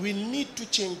 And we need to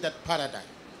change that paradigm.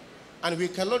 And we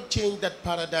cannot change that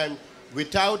paradigm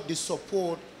without the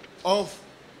support of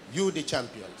you, the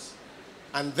champions.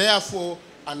 And therefore,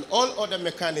 and all other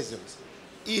mechanisms,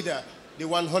 either the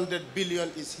 100 billion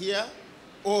is here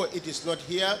or it is not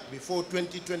here before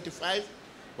 2025.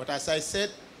 But as I said,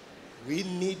 we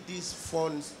need these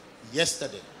funds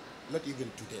yesterday, not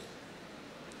even today.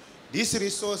 These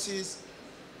resources,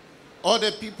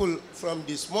 other people from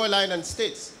the small island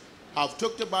states have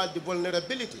talked about the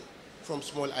vulnerability from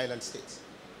small island states.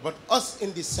 But us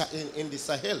in the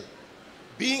Sahel,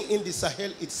 being in the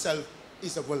Sahel itself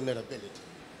is a vulnerability.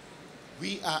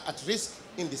 We are at risk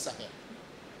in the Sahel.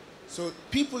 So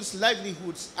people's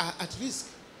livelihoods are at risk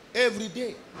every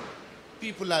day.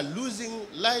 People are losing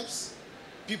lives.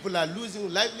 People are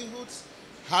losing livelihoods.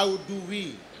 How do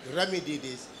we remedy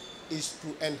this? Is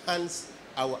to enhance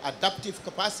our adaptive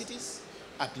capacities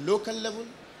at local level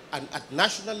and at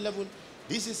national level.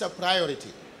 This is a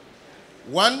priority.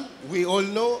 One, we all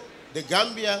know the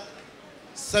Gambia,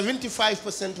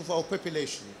 75% of our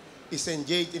population is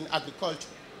engaged in agriculture.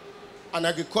 And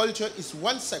agriculture is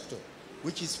one sector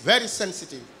which is very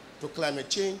sensitive to climate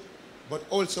change, but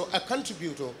also a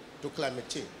contributor to climate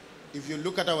change. If you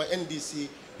look at our NDC,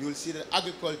 you will see that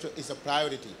agriculture is a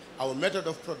priority, our method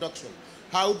of production.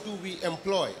 How do we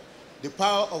employ the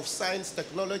power of science,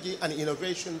 technology, and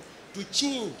innovation to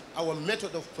change our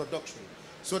method of production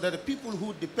so that the people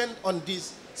who depend on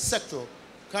this sector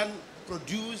can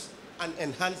produce and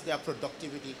enhance their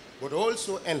productivity, but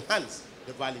also enhance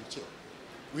the value chain.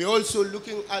 We're also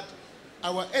looking at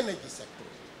our energy sector,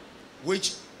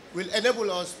 which will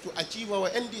enable us to achieve our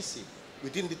NDC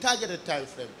within the targeted time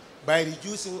frame by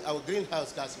reducing our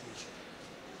greenhouse gas emission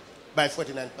by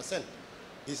 49%.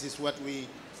 This is what we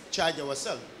charge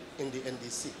ourselves in the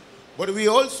NDC. But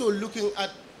we're also looking at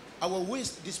our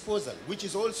waste disposal, which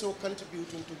is also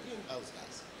contributing to greenhouse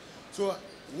gas. So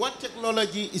what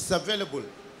technology is available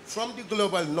from the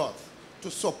global north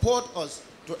to support us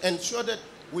to ensure that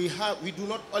we do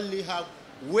not only have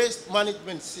waste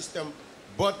management system,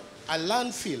 but a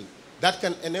landfill that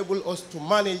can enable us to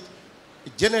manage,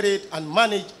 generate and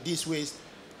manage this waste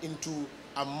into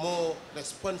a more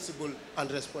responsible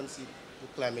and responsive to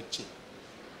climate change.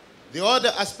 The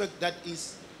other aspect that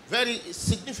is very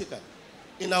significant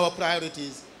in our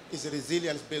priorities is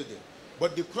resilience building.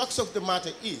 But the crux of the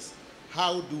matter is,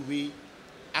 how do we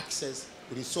access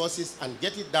resources and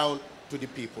get it down to the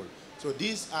people? So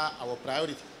these are our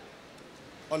priorities.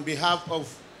 On behalf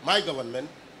of my government,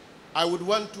 I would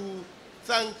want to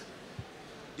thank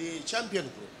the Champion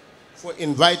Group for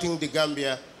inviting the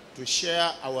Gambia to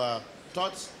share our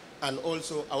thoughts and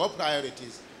also our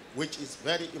priorities, which is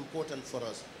very important for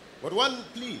us. But one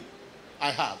plea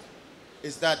I have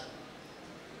is that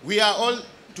we are all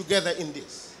together in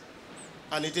this.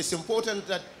 And it is important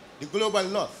that the global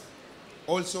north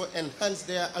also enhance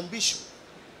their ambition.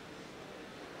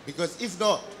 Because if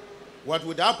not, what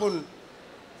would happen,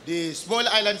 the small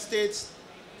island states,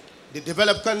 the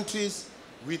developed countries,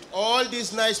 with all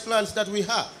these nice plans that we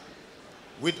have,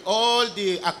 with all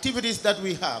the activities that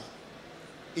we have,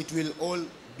 it will all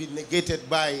be negated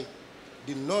by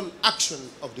the non-action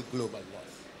of the global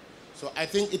north. So I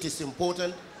think it is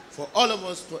important for all of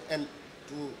us to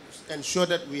ensure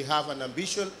that we have an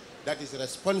ambition that is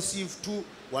responsive to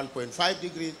 1.5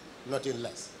 degrees, nothing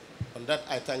less. On that,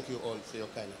 I thank you all for your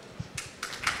kind attention.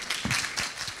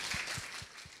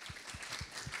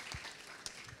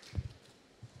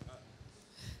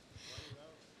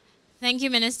 Thank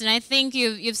you, Minister. I think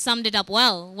you've summed it up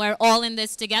well. We're all in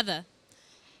this together.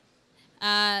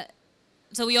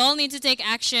 So we all need to take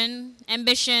action,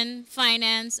 ambition,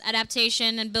 finance,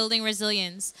 adaptation, and building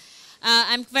resilience.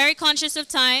 I'm very conscious of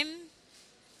time,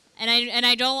 and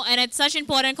it's such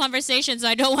important conversation, so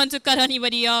I don't want to cut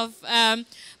anybody off.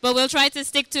 But we'll try to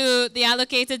stick to the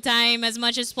allocated time as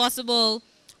much as possible.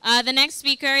 The next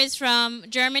speaker is from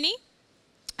Germany,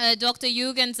 Dr.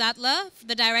 Jürgen Sattler,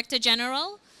 the Director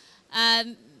General.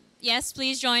 Yes,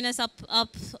 please join us up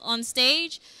on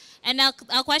stage. And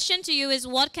our question to you is,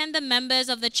 what can the members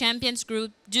of the Champions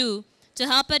Group do to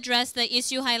help address the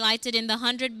issue highlighted in the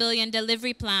 100 billion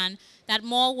delivery plan, that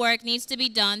more work needs to be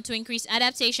done to increase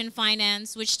adaptation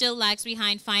finance, which still lags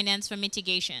behind finance for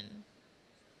mitigation?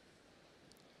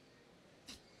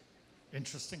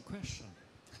 Interesting question.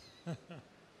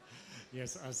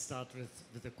 Yes, I'll start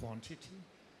with the quantity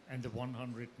and the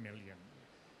 100 million.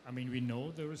 I mean, we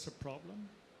know there is a problem.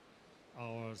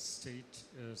 Our state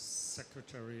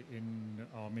secretary in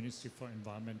our Ministry for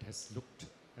Environment has looked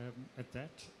at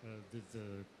that with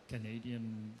the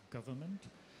Canadian government,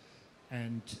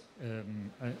 and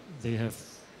they have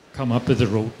come up with a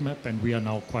roadmap, and we are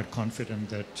now quite confident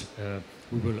that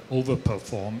we will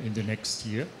overperform in the next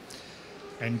year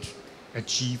and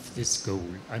achieve this goal.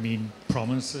 I mean,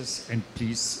 promises, and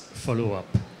please follow up.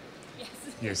 Yes.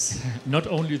 Yes, not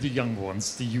only the young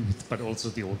ones, the youth, but also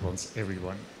the old ones,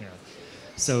 everyone. Yeah.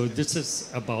 So this is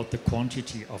about the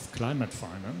quantity of climate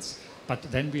finance, but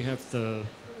then we have the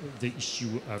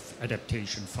issue of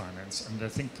adaptation finance, and I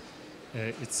think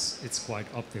it's quite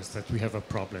obvious that we have a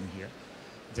problem here,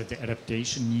 that the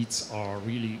adaptation needs are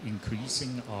really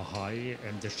increasing, are high,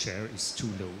 and the share is too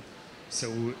low.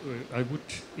 So I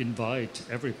would invite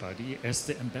everybody, as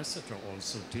the ambassador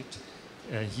also did,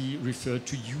 he referred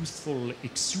to youthful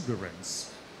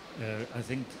exuberance. I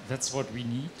think that's what we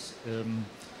need.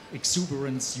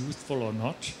 Exuberance, youthful or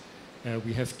not,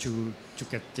 we have to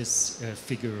get this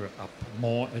figure up,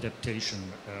 more adaptation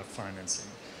financing.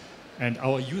 And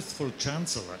our youthful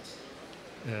chancellor,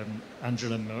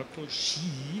 Angela Merkel,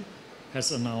 she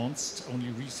has announced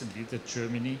only recently that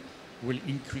Germany will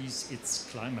increase its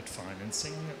climate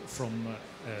financing from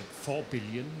 4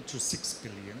 billion to 6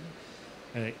 billion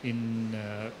in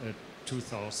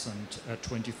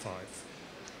 2025.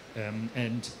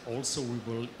 And also we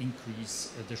will increase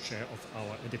the share of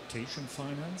our adaptation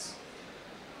finance.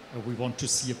 We want to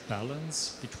see a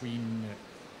balance between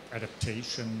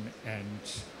adaptation and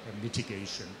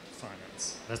mitigation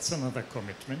finance. That's another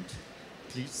commitment.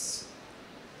 Please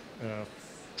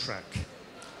track.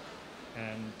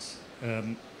 And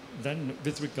then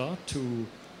with regard to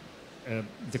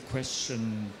the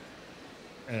question,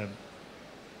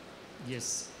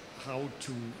 yes, how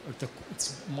to,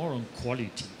 it's more on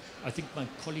quality. I think my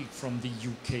colleague from the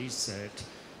UK said,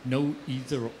 no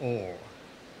either or,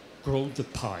 grow the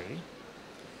pie.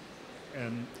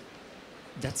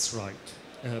 That's right.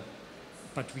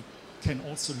 But we can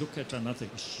also look at another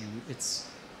issue. It's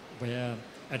where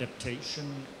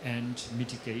adaptation and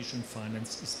mitigation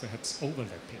finance is perhaps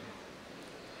overlapping.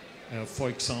 For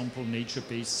example,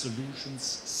 nature-based solutions,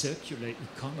 circular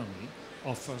economy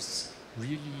offers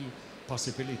really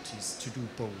possibilities to do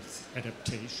both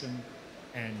adaptation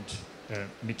and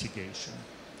mitigation.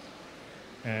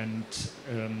 And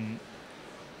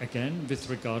again, with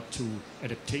regard to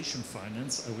adaptation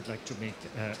finance, I would like to make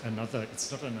another,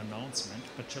 it's not an announcement,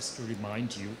 but just to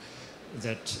remind you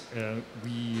that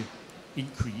we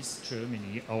increased,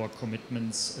 Germany, our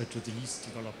commitments to the least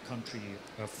developed country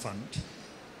fund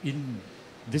in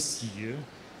this year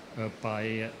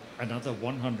by another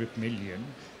 100 million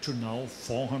to now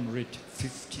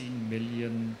 415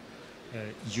 million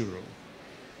euro.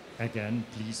 Again,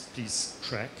 please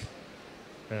track.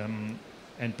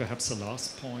 And perhaps the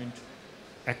last point,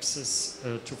 access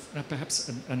to perhaps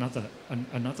another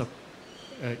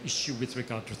issue with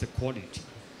regard to the quality,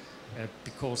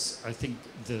 because I think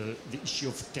the issue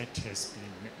of debt has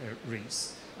been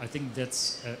raised. I think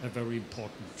that's a very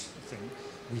important thing.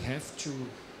 We have to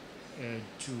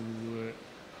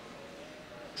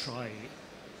try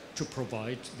to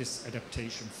provide this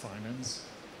adaptation finance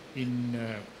in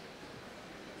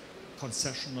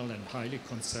concessional and highly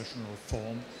concessional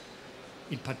form,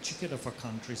 in particular for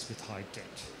countries with high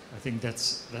debt. I think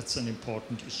that's an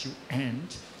important issue,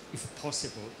 and if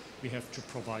possible, we have to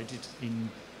provide it in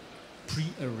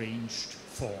pre-arranged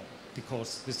form,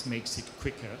 because this makes it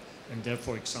quicker. And there,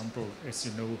 for example, as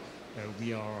you know,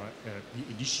 we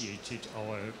initiated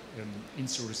our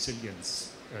INSO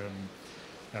Resilience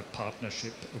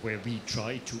partnership, where we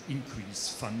try to increase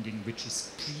funding which is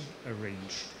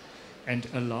pre-arranged. And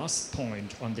a last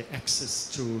point on the access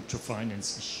to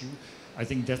finance issue, I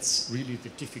think that's really the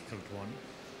difficult one.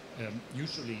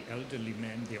 Usually elderly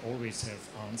men, they always have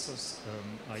answers.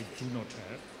 I do not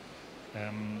have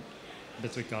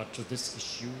with regard to this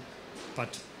issue.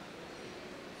 But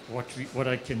what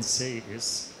I can say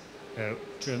is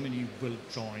Germany will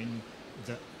join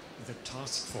the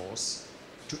task force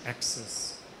to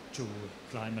access to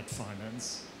climate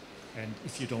finance. And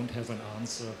if you don't have an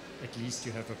answer, at least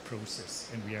you have a process,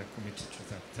 and we are committed to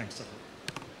that. Thanks a lot.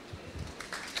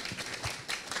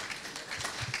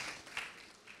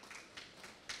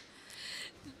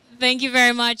 Thank you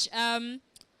very much.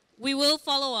 We will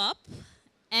follow up,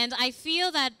 and I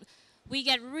feel that we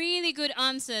get really good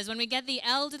answers when we get the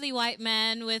elderly white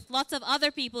man with lots of other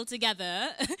people together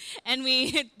and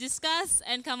we discuss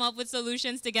and come up with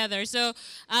solutions together. So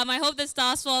I hope this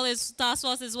task force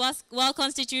is well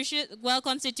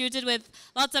constituted with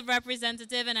lots of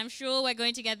representatives, and I'm sure we're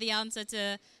going to get the answer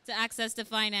to access to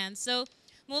finance. So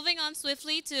moving on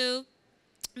swiftly to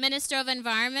Minister of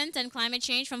Environment and Climate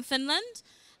Change from Finland,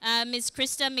 Ms.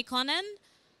 Krista Mikkonen.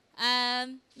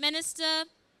 Minister,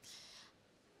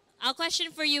 our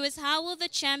question for you is, how will the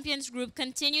Champions Group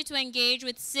continue to engage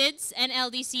with SIDS and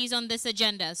LDCs on this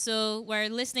agenda? So we're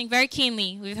listening very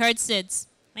keenly. We've heard SIDS.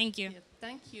 Thank you. Yeah,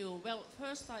 thank you. Well,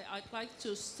 first I'd like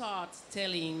to start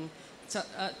telling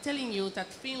you that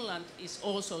Finland is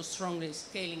also strongly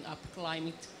scaling up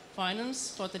climate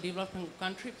finance for the developing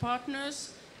country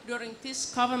partners. During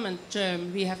this government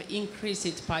term, we have increased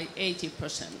it by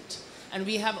 80%. And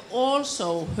we have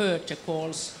also heard the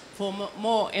calls for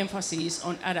more emphasis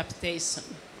on adaptation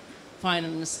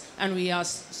finance, and we are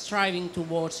striving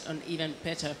towards an even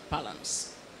better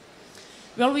balance.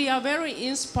 Well, we are very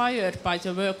inspired by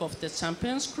the work of the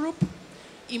Champions Group.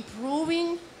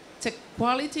 Improving the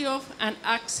quality of and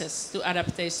access to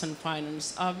adaptation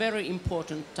finance are very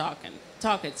important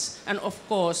targets, and of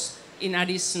course, in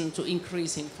addition to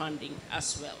increasing funding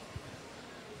as well.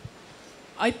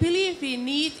 I believe we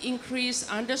need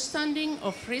increased understanding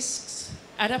of risks,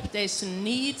 adaptation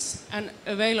needs, and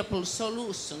available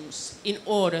solutions in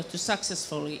order to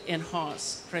successfully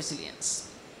enhance resilience.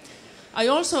 I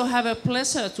also have a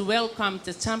pleasure to welcome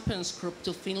the Champions Group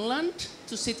to Finland,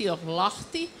 to city of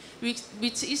Lahti,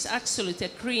 which is actually the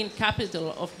green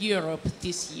capital of Europe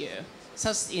this year,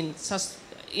 just in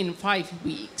 5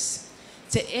 weeks.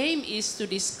 The aim is to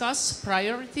discuss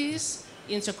priorities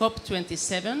in the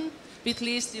COP27 with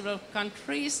least developed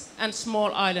countries and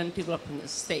small island developing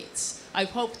states. I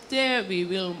hope there we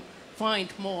will find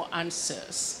more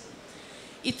answers.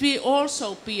 It will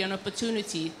also be an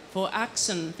opportunity for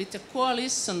action with the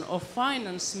coalition of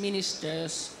finance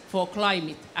ministers for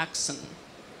climate action,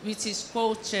 which is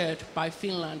co-chaired by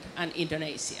Finland and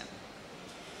Indonesia.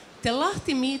 The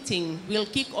Lahti meeting will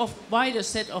kick off a wider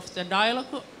set of the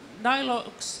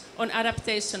dialogues on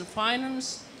adaptation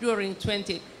finance during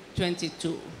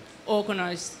 2022.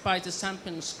 Organized by the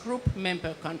Champions Group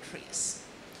member countries.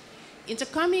 In the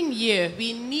coming year,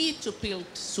 we need to build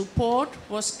support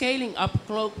for scaling up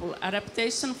global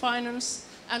adaptation finance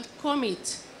and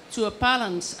commit to a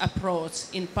balanced approach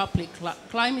in public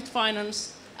climate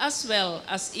finance, as well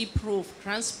as improve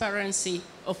transparency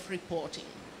of reporting.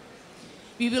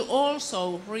 We will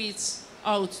also reach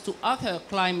out to other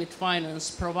climate finance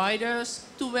providers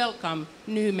to welcome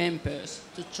new members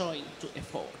to join the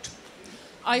effort.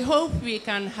 I hope we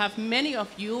can have many of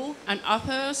you and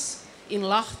others in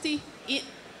Lahti,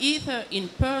 either in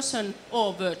person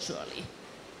or virtually.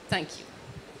 Thank you.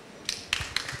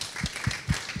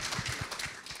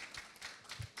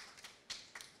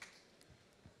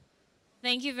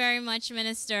 Thank you very much,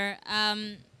 Minister.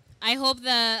 I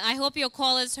hope your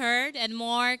call is heard and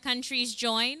more countries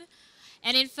join.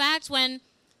 And in fact, when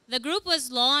the group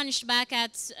was launched back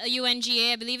at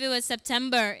UNGA, I believe it was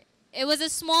September, it was a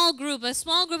small group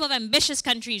of ambitious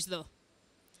countries, though.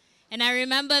 And I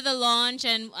remember the launch,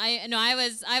 and I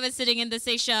was sitting in the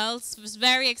Seychelles, was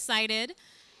very excited,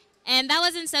 and that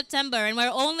was in September, and we're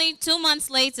only 2 months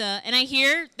later, and I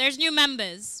hear there's new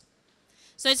members.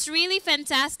 So it's really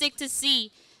fantastic to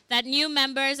see that new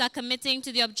members are committing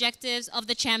to the objectives of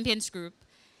the Champions Group.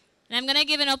 And I'm going to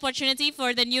give an opportunity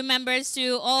for the new members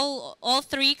to all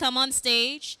three come on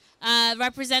stage.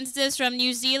 Representatives from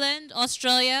New Zealand,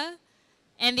 Australia,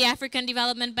 and the African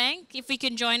Development Bank, if we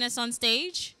can join us on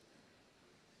stage.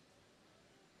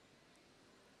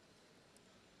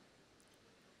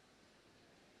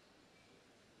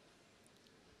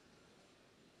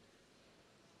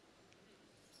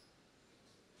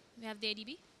 We have the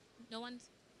ADB? No one's?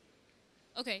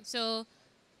 Okay, so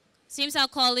seems our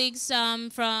colleagues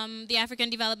from the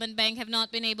African Development Bank have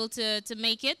not been able to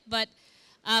make it, but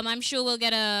I'm sure we'll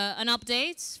get an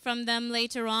update from them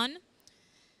later on.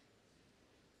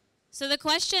 So the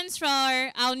questions for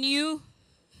our new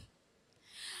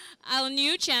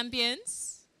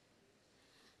champions.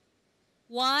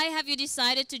 Why have you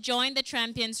decided to join the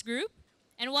Champions Group?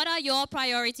 And what are your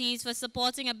priorities for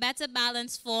supporting a better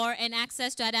balance for and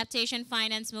access to adaptation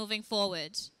finance moving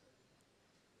forward?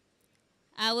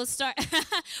 We'll start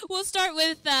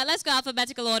with, let's go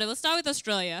alphabetical order. We'll start with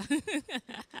Australia. Thank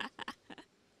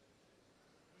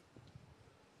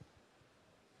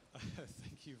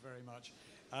you very much.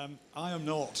 I am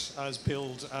not, as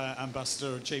billed,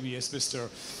 Ambassador Jamie Isbister,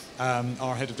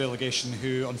 our head of delegation,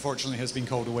 who unfortunately has been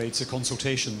called away to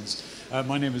consultations.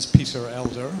 My name is Peter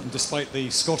Elder, and despite the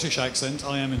Scottish accent,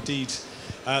 I am indeed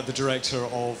the director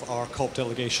of our COP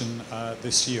delegation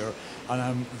this year. And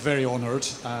I'm very honoured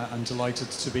and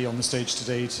delighted to be on the stage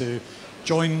today to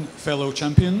join fellow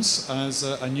champions as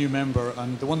a new member.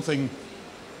 And the one thing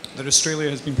that Australia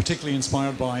has been particularly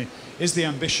inspired by is the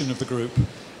ambition of the group.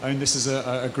 I mean, this is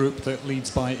a group that leads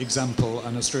by example,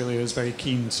 and Australia is very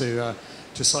keen to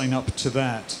sign up to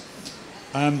that.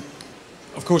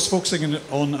 Of course, focusing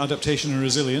on adaptation and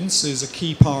resilience is a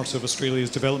key part of Australia's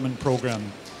development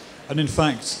programme. And in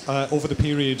fact, over the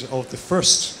period of the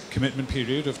first commitment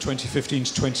period of 2015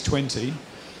 to 2020,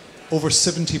 over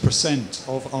 70%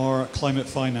 of our climate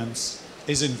finance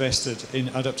is invested in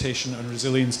adaptation and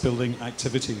resilience building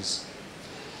activities.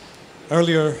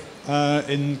 Earlier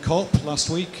in COP last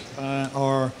week,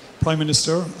 our Prime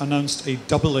Minister announced a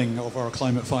doubling of our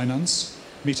climate finance,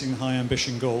 meeting the high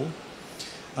ambition goal.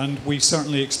 And we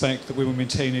certainly expect that we will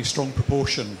maintain a strong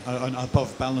proportion, an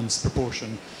above balanced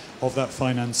proportion of that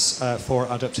finance for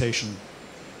adaptation.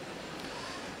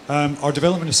 Our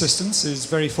development assistance is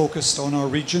very focused on our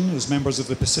region as members of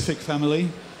the Pacific family,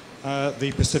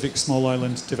 the Pacific Small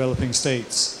Island Developing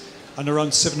States. And around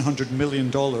 $700 million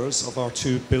of our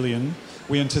 $2 billion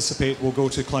we anticipate will go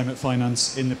to climate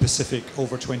finance in the Pacific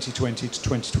over 2020 to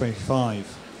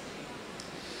 2025.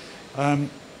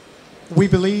 We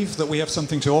believe that we have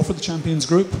something to offer the Champions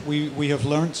Group. We have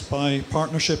learnt by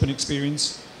partnership and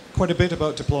experience quite a bit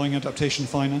about deploying adaptation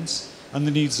finance and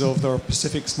the needs of our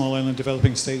Pacific Small Island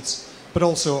Developing States, but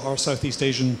also our Southeast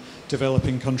Asian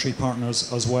developing country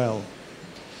partners as well.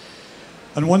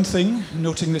 And one thing,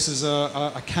 noting this is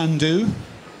a can-do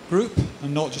group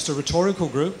and not just a rhetorical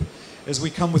group, is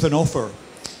we come with an offer.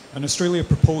 And Australia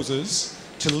proposes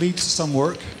to lead some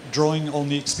work, drawing on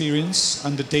the experience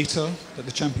and the data that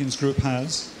the Champions Group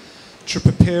has, to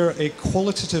prepare a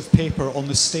qualitative paper on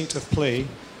the state of play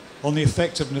on the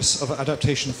effectiveness of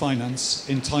adaptation finance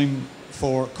in time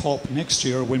for COP next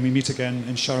year when we meet again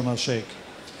in Sharm el-Sheikh.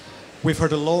 We've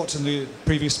heard a lot in the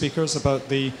previous speakers about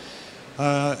the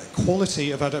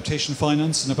quality of adaptation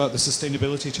finance and about the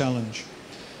sustainability challenge.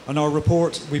 And our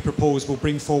report, we propose, will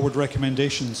bring forward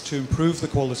recommendations to improve the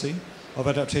quality of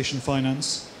adaptation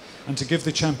finance and to give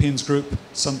the Champions Group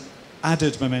some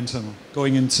added momentum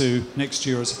going into next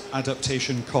year's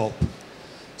adaptation COP.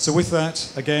 So with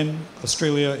that, again,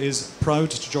 Australia is proud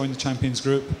to join the Champions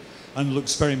Group and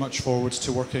looks very much forward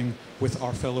to working with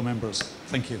our fellow members.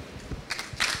 Thank you.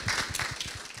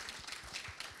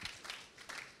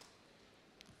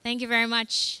 Thank you very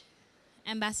much,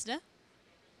 Ambassador.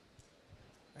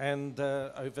 And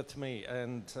over to me.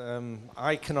 And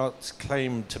I cannot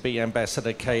claim to be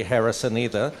Ambassador Kay Harrison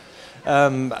either.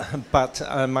 But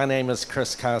my name is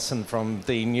Chris Carson from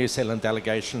the New Zealand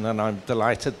delegation, and I'm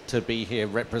delighted to be here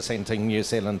representing New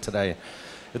Zealand today.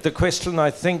 The question, I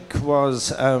think,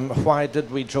 was why did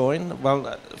we join?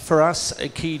 Well, for us, a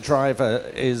key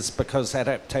driver is because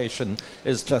adaptation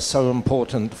is just so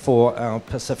important for our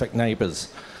Pacific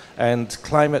neighbours. And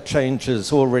climate change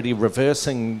is already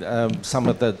reversing some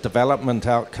of the development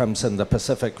outcomes in the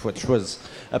Pacific, which was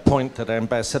a point that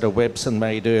Ambassador Webson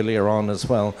made earlier on as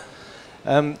well.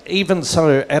 Even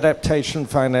so, adaptation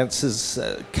finance is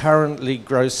currently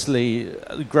grossly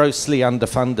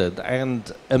underfunded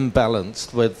and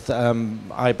imbalanced with,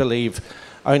 I believe,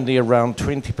 only around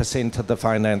 20% of the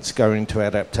finance going to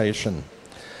adaptation.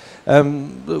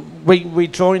 We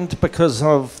joined because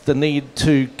of the need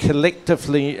to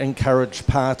collectively encourage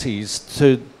parties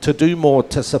to do more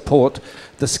to support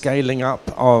the scaling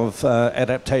up of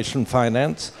adaptation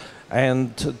finance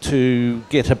and to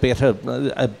get a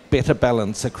better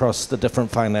balance across the different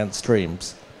finance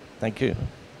streams. Thank you.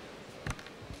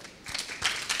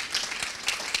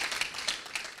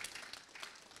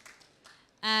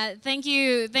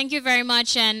 Thank you very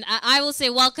much, and I will say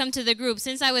welcome to the group.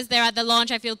 Since I was there at the launch,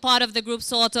 I feel part of the group,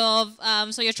 sort of,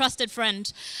 so your trusted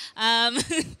friend.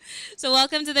 So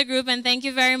welcome to the group, and thank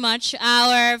you very much.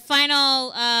 Our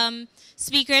final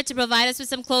speaker to provide us with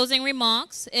some closing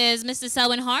remarks is Mr.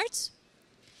 Selwyn Hart.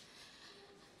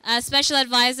 Special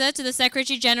Advisor to the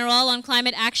Secretary General on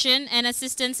Climate Action and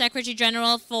Assistant Secretary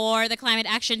General for the Climate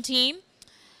Action Team.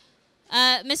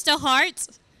 Mr. Hart,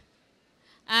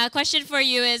 question for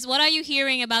you is, what are you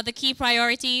hearing about the key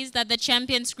priorities that the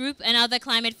Champions Group and other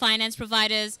climate finance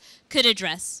providers could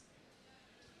address?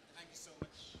 Thank you so much.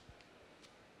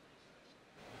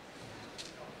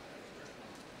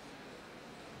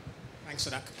 Thanks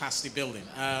for that capacity building.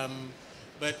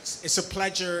 But it's a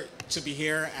pleasure to be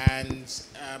here, and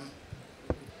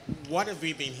what have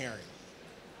we been hearing?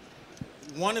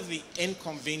 One of the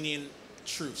inconvenient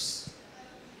truths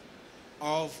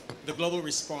of the global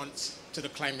response to the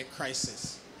climate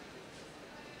crisis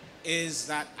is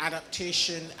that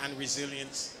adaptation and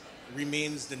resilience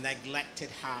remains the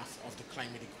neglected half of the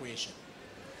climate equation.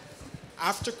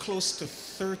 After close to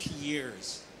 30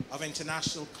 years of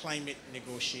international climate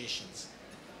negotiations,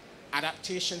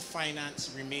 adaptation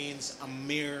finance remains a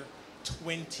mere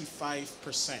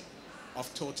 25%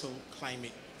 of total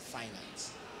climate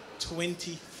finance.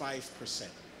 25%.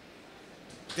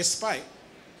 Despite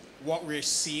what we're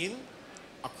seeing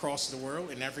across the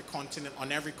world, in every continent,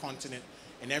 on every continent,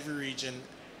 in every region,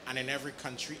 and in every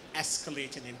country,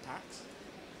 escalating impacts.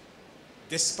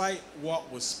 Despite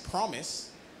what was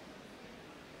promised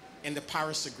in the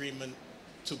Paris Agreement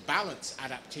to balance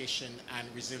adaptation and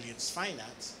resilience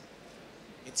finance,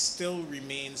 it still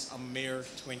remains a mere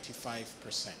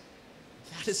 25%.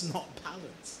 That is not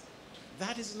balance.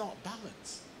 That is not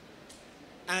balance.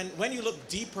 And when you look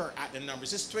deeper at the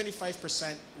numbers, this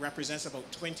 25% represents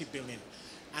about 20 billion.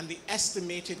 And the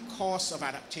estimated cost of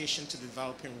adaptation to the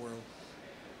developing world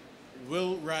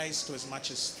will rise to as much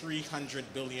as $300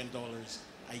 billion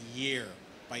a year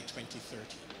by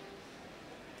 2030.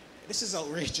 This is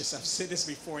outrageous. I've said this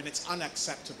before, and it's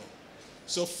unacceptable.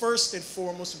 So first and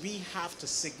foremost, we have to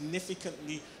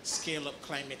significantly scale up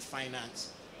climate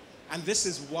finance. And this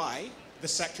is why the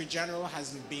Secretary General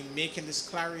has been making this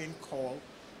clarion call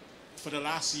for the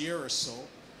last year or so,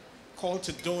 call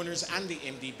to donors and the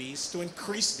MDBs to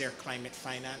increase their climate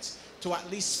finance to at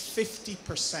least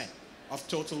 50% of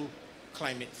total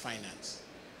climate finance.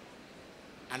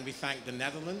 And we thank the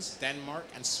Netherlands, Denmark,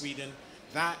 and Sweden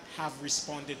that have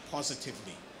responded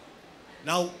positively.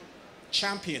 Now,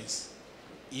 champions,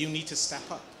 you need to step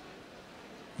up.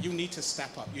 You need to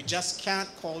step up. You just can't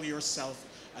call yourself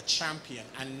a champion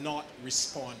and not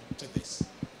respond to this.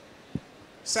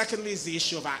 Secondly is the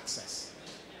issue of access.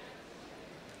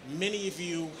 Many of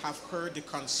you have heard the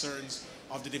concerns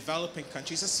of the developing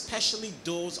countries, especially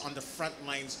those on the front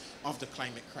lines of the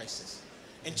climate crisis.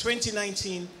 In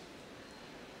 2019,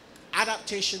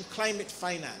 adaptation climate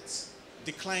finance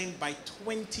declined by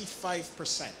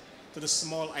 25% to the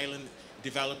small island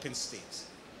developing states.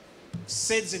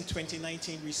 SIDS in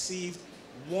 2019 received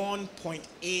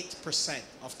 1.8%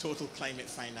 of total climate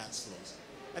finance flows.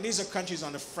 And these are countries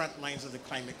on the front lines of the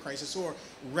climate crisis who are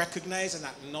recognized and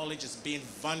acknowledged as being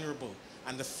vulnerable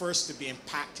and the first to be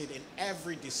impacted in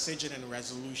every decision and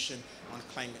resolution on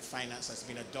climate finance that's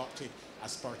been adopted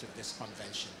as part of this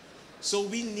convention. So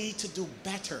we need to do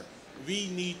better. We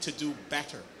need to do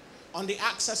better. On the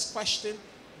access question,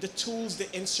 the tools,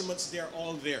 the instruments, they're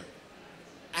all there.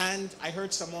 And I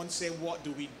heard someone say, what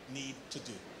do we need to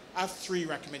do? I have 3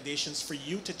 recommendations for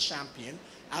you to champion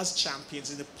as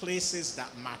champions in the places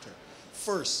that matter.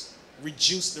 First,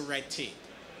 reduce the red tape.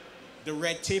 The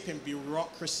red tape and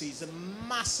bureaucracy is a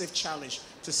massive challenge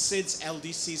to SIDS,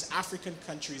 LDCs, African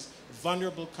countries,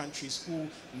 vulnerable countries who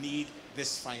need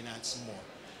this finance more.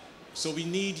 So we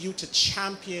need you to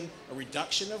champion a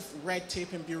reduction of red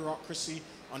tape and bureaucracy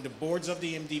on the boards of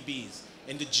the MDBs,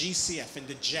 in the GCF, in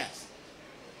the GEF.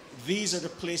 These are the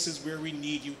places where we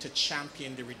need you to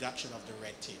champion the reduction of the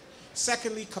red tape.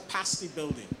 Secondly, capacity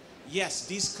building. Yes,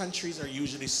 these countries are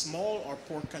usually small or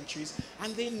poor countries,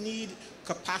 and they need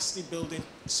capacity building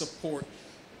support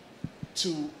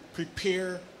to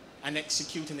prepare and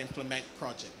execute and implement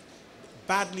projects.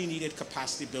 Badly needed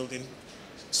capacity building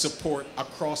support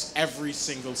across every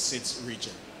single SIDS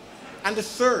region. And the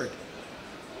third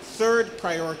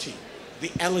priority,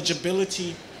 the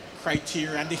eligibility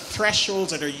criteria and the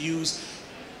thresholds that are used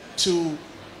to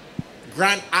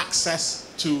grant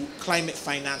access to climate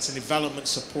finance and development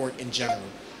support in general.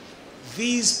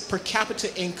 These per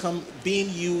capita income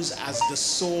being used as the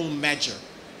sole measure.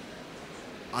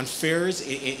 On fares,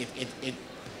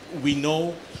 we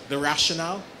know the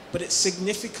rationale, but it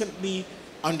significantly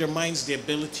undermines the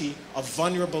ability of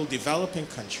vulnerable developing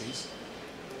countries,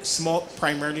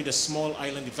 primarily the small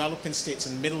island developing states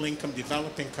and middle income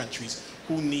developing countries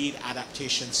who need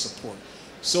adaptation support.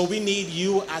 So we need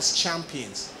you as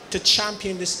champions to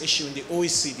champion this issue in the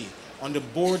OECD, on the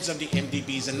boards of the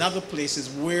MDBs and other places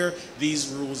where these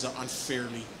rules are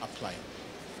unfairly applied.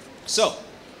 So,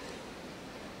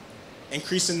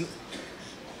 increasing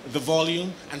the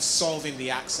volume and solving the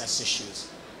access issues.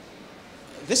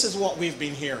 This is what we've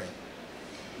been hearing.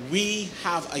 We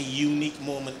have a unique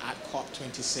moment at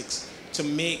COP26 to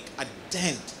make a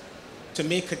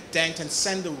dent and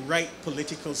send the right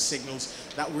political signals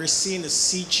that we're seeing a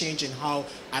sea change in how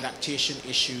adaptation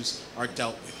issues are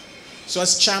dealt with. So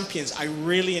as champions, I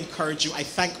really encourage you. I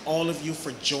thank all of you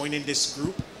for joining this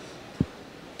group.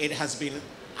 It has been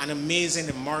an amazing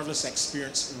and marvelous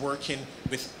experience working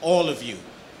with all of you.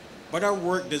 But our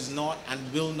work does not and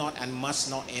will not and must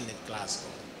not end at Glasgow.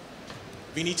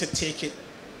 We need to take it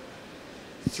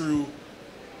through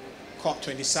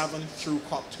COP27, through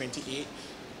COP28,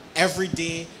 every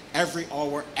day, every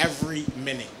hour, every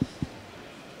minute.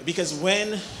 Because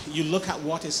when you look at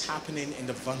what is happening in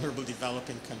the vulnerable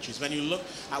developing countries, when you look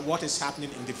at what is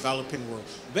happening in the developing world,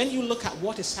 when you look at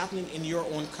what is happening in your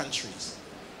own countries,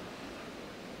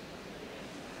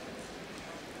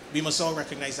 we must all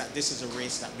recognize that this is a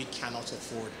race that we cannot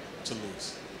afford to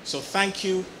lose. So thank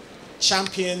you,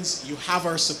 champions. You have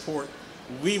our support.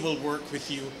 We will work with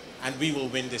you, and we will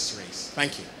win this race.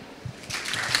 Thank you.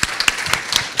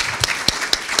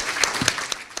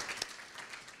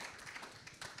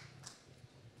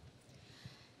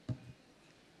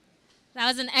 That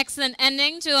was an excellent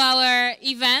ending to our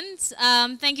event.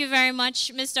 Thank you very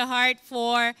much, Mr. Hart,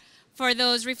 for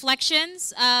those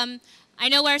reflections. I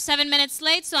know we're 7 minutes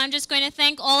late, so I'm just going to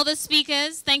thank all the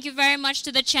speakers. Thank you very much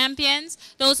to the champions,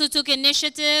 those who took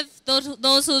initiative,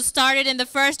 those who started in the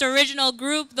first original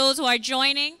group, those who are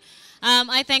joining.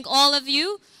 I thank all of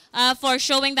you for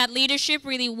showing that leadership,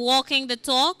 really walking the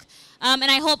talk, and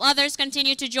I hope others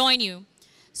continue to join you.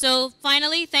 So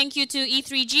finally, thank you to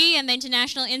E3G and the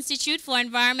International Institute for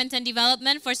Environment and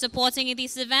Development for supporting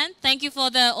this event. Thank you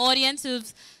for the audience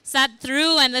who've sat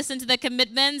through and listened to the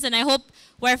commitments, and I hope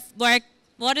we're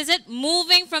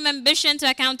moving from ambition to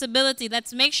accountability.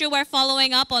 Let's make sure we're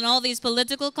following up on all these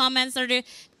political comments or the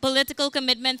political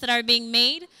commitments that are being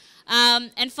made.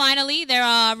 And finally, there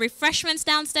are refreshments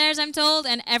downstairs, I'm told,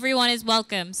 and everyone is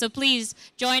welcome. So please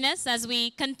join us as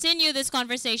we continue this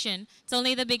conversation. It's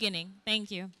only the beginning.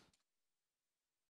 Thank you.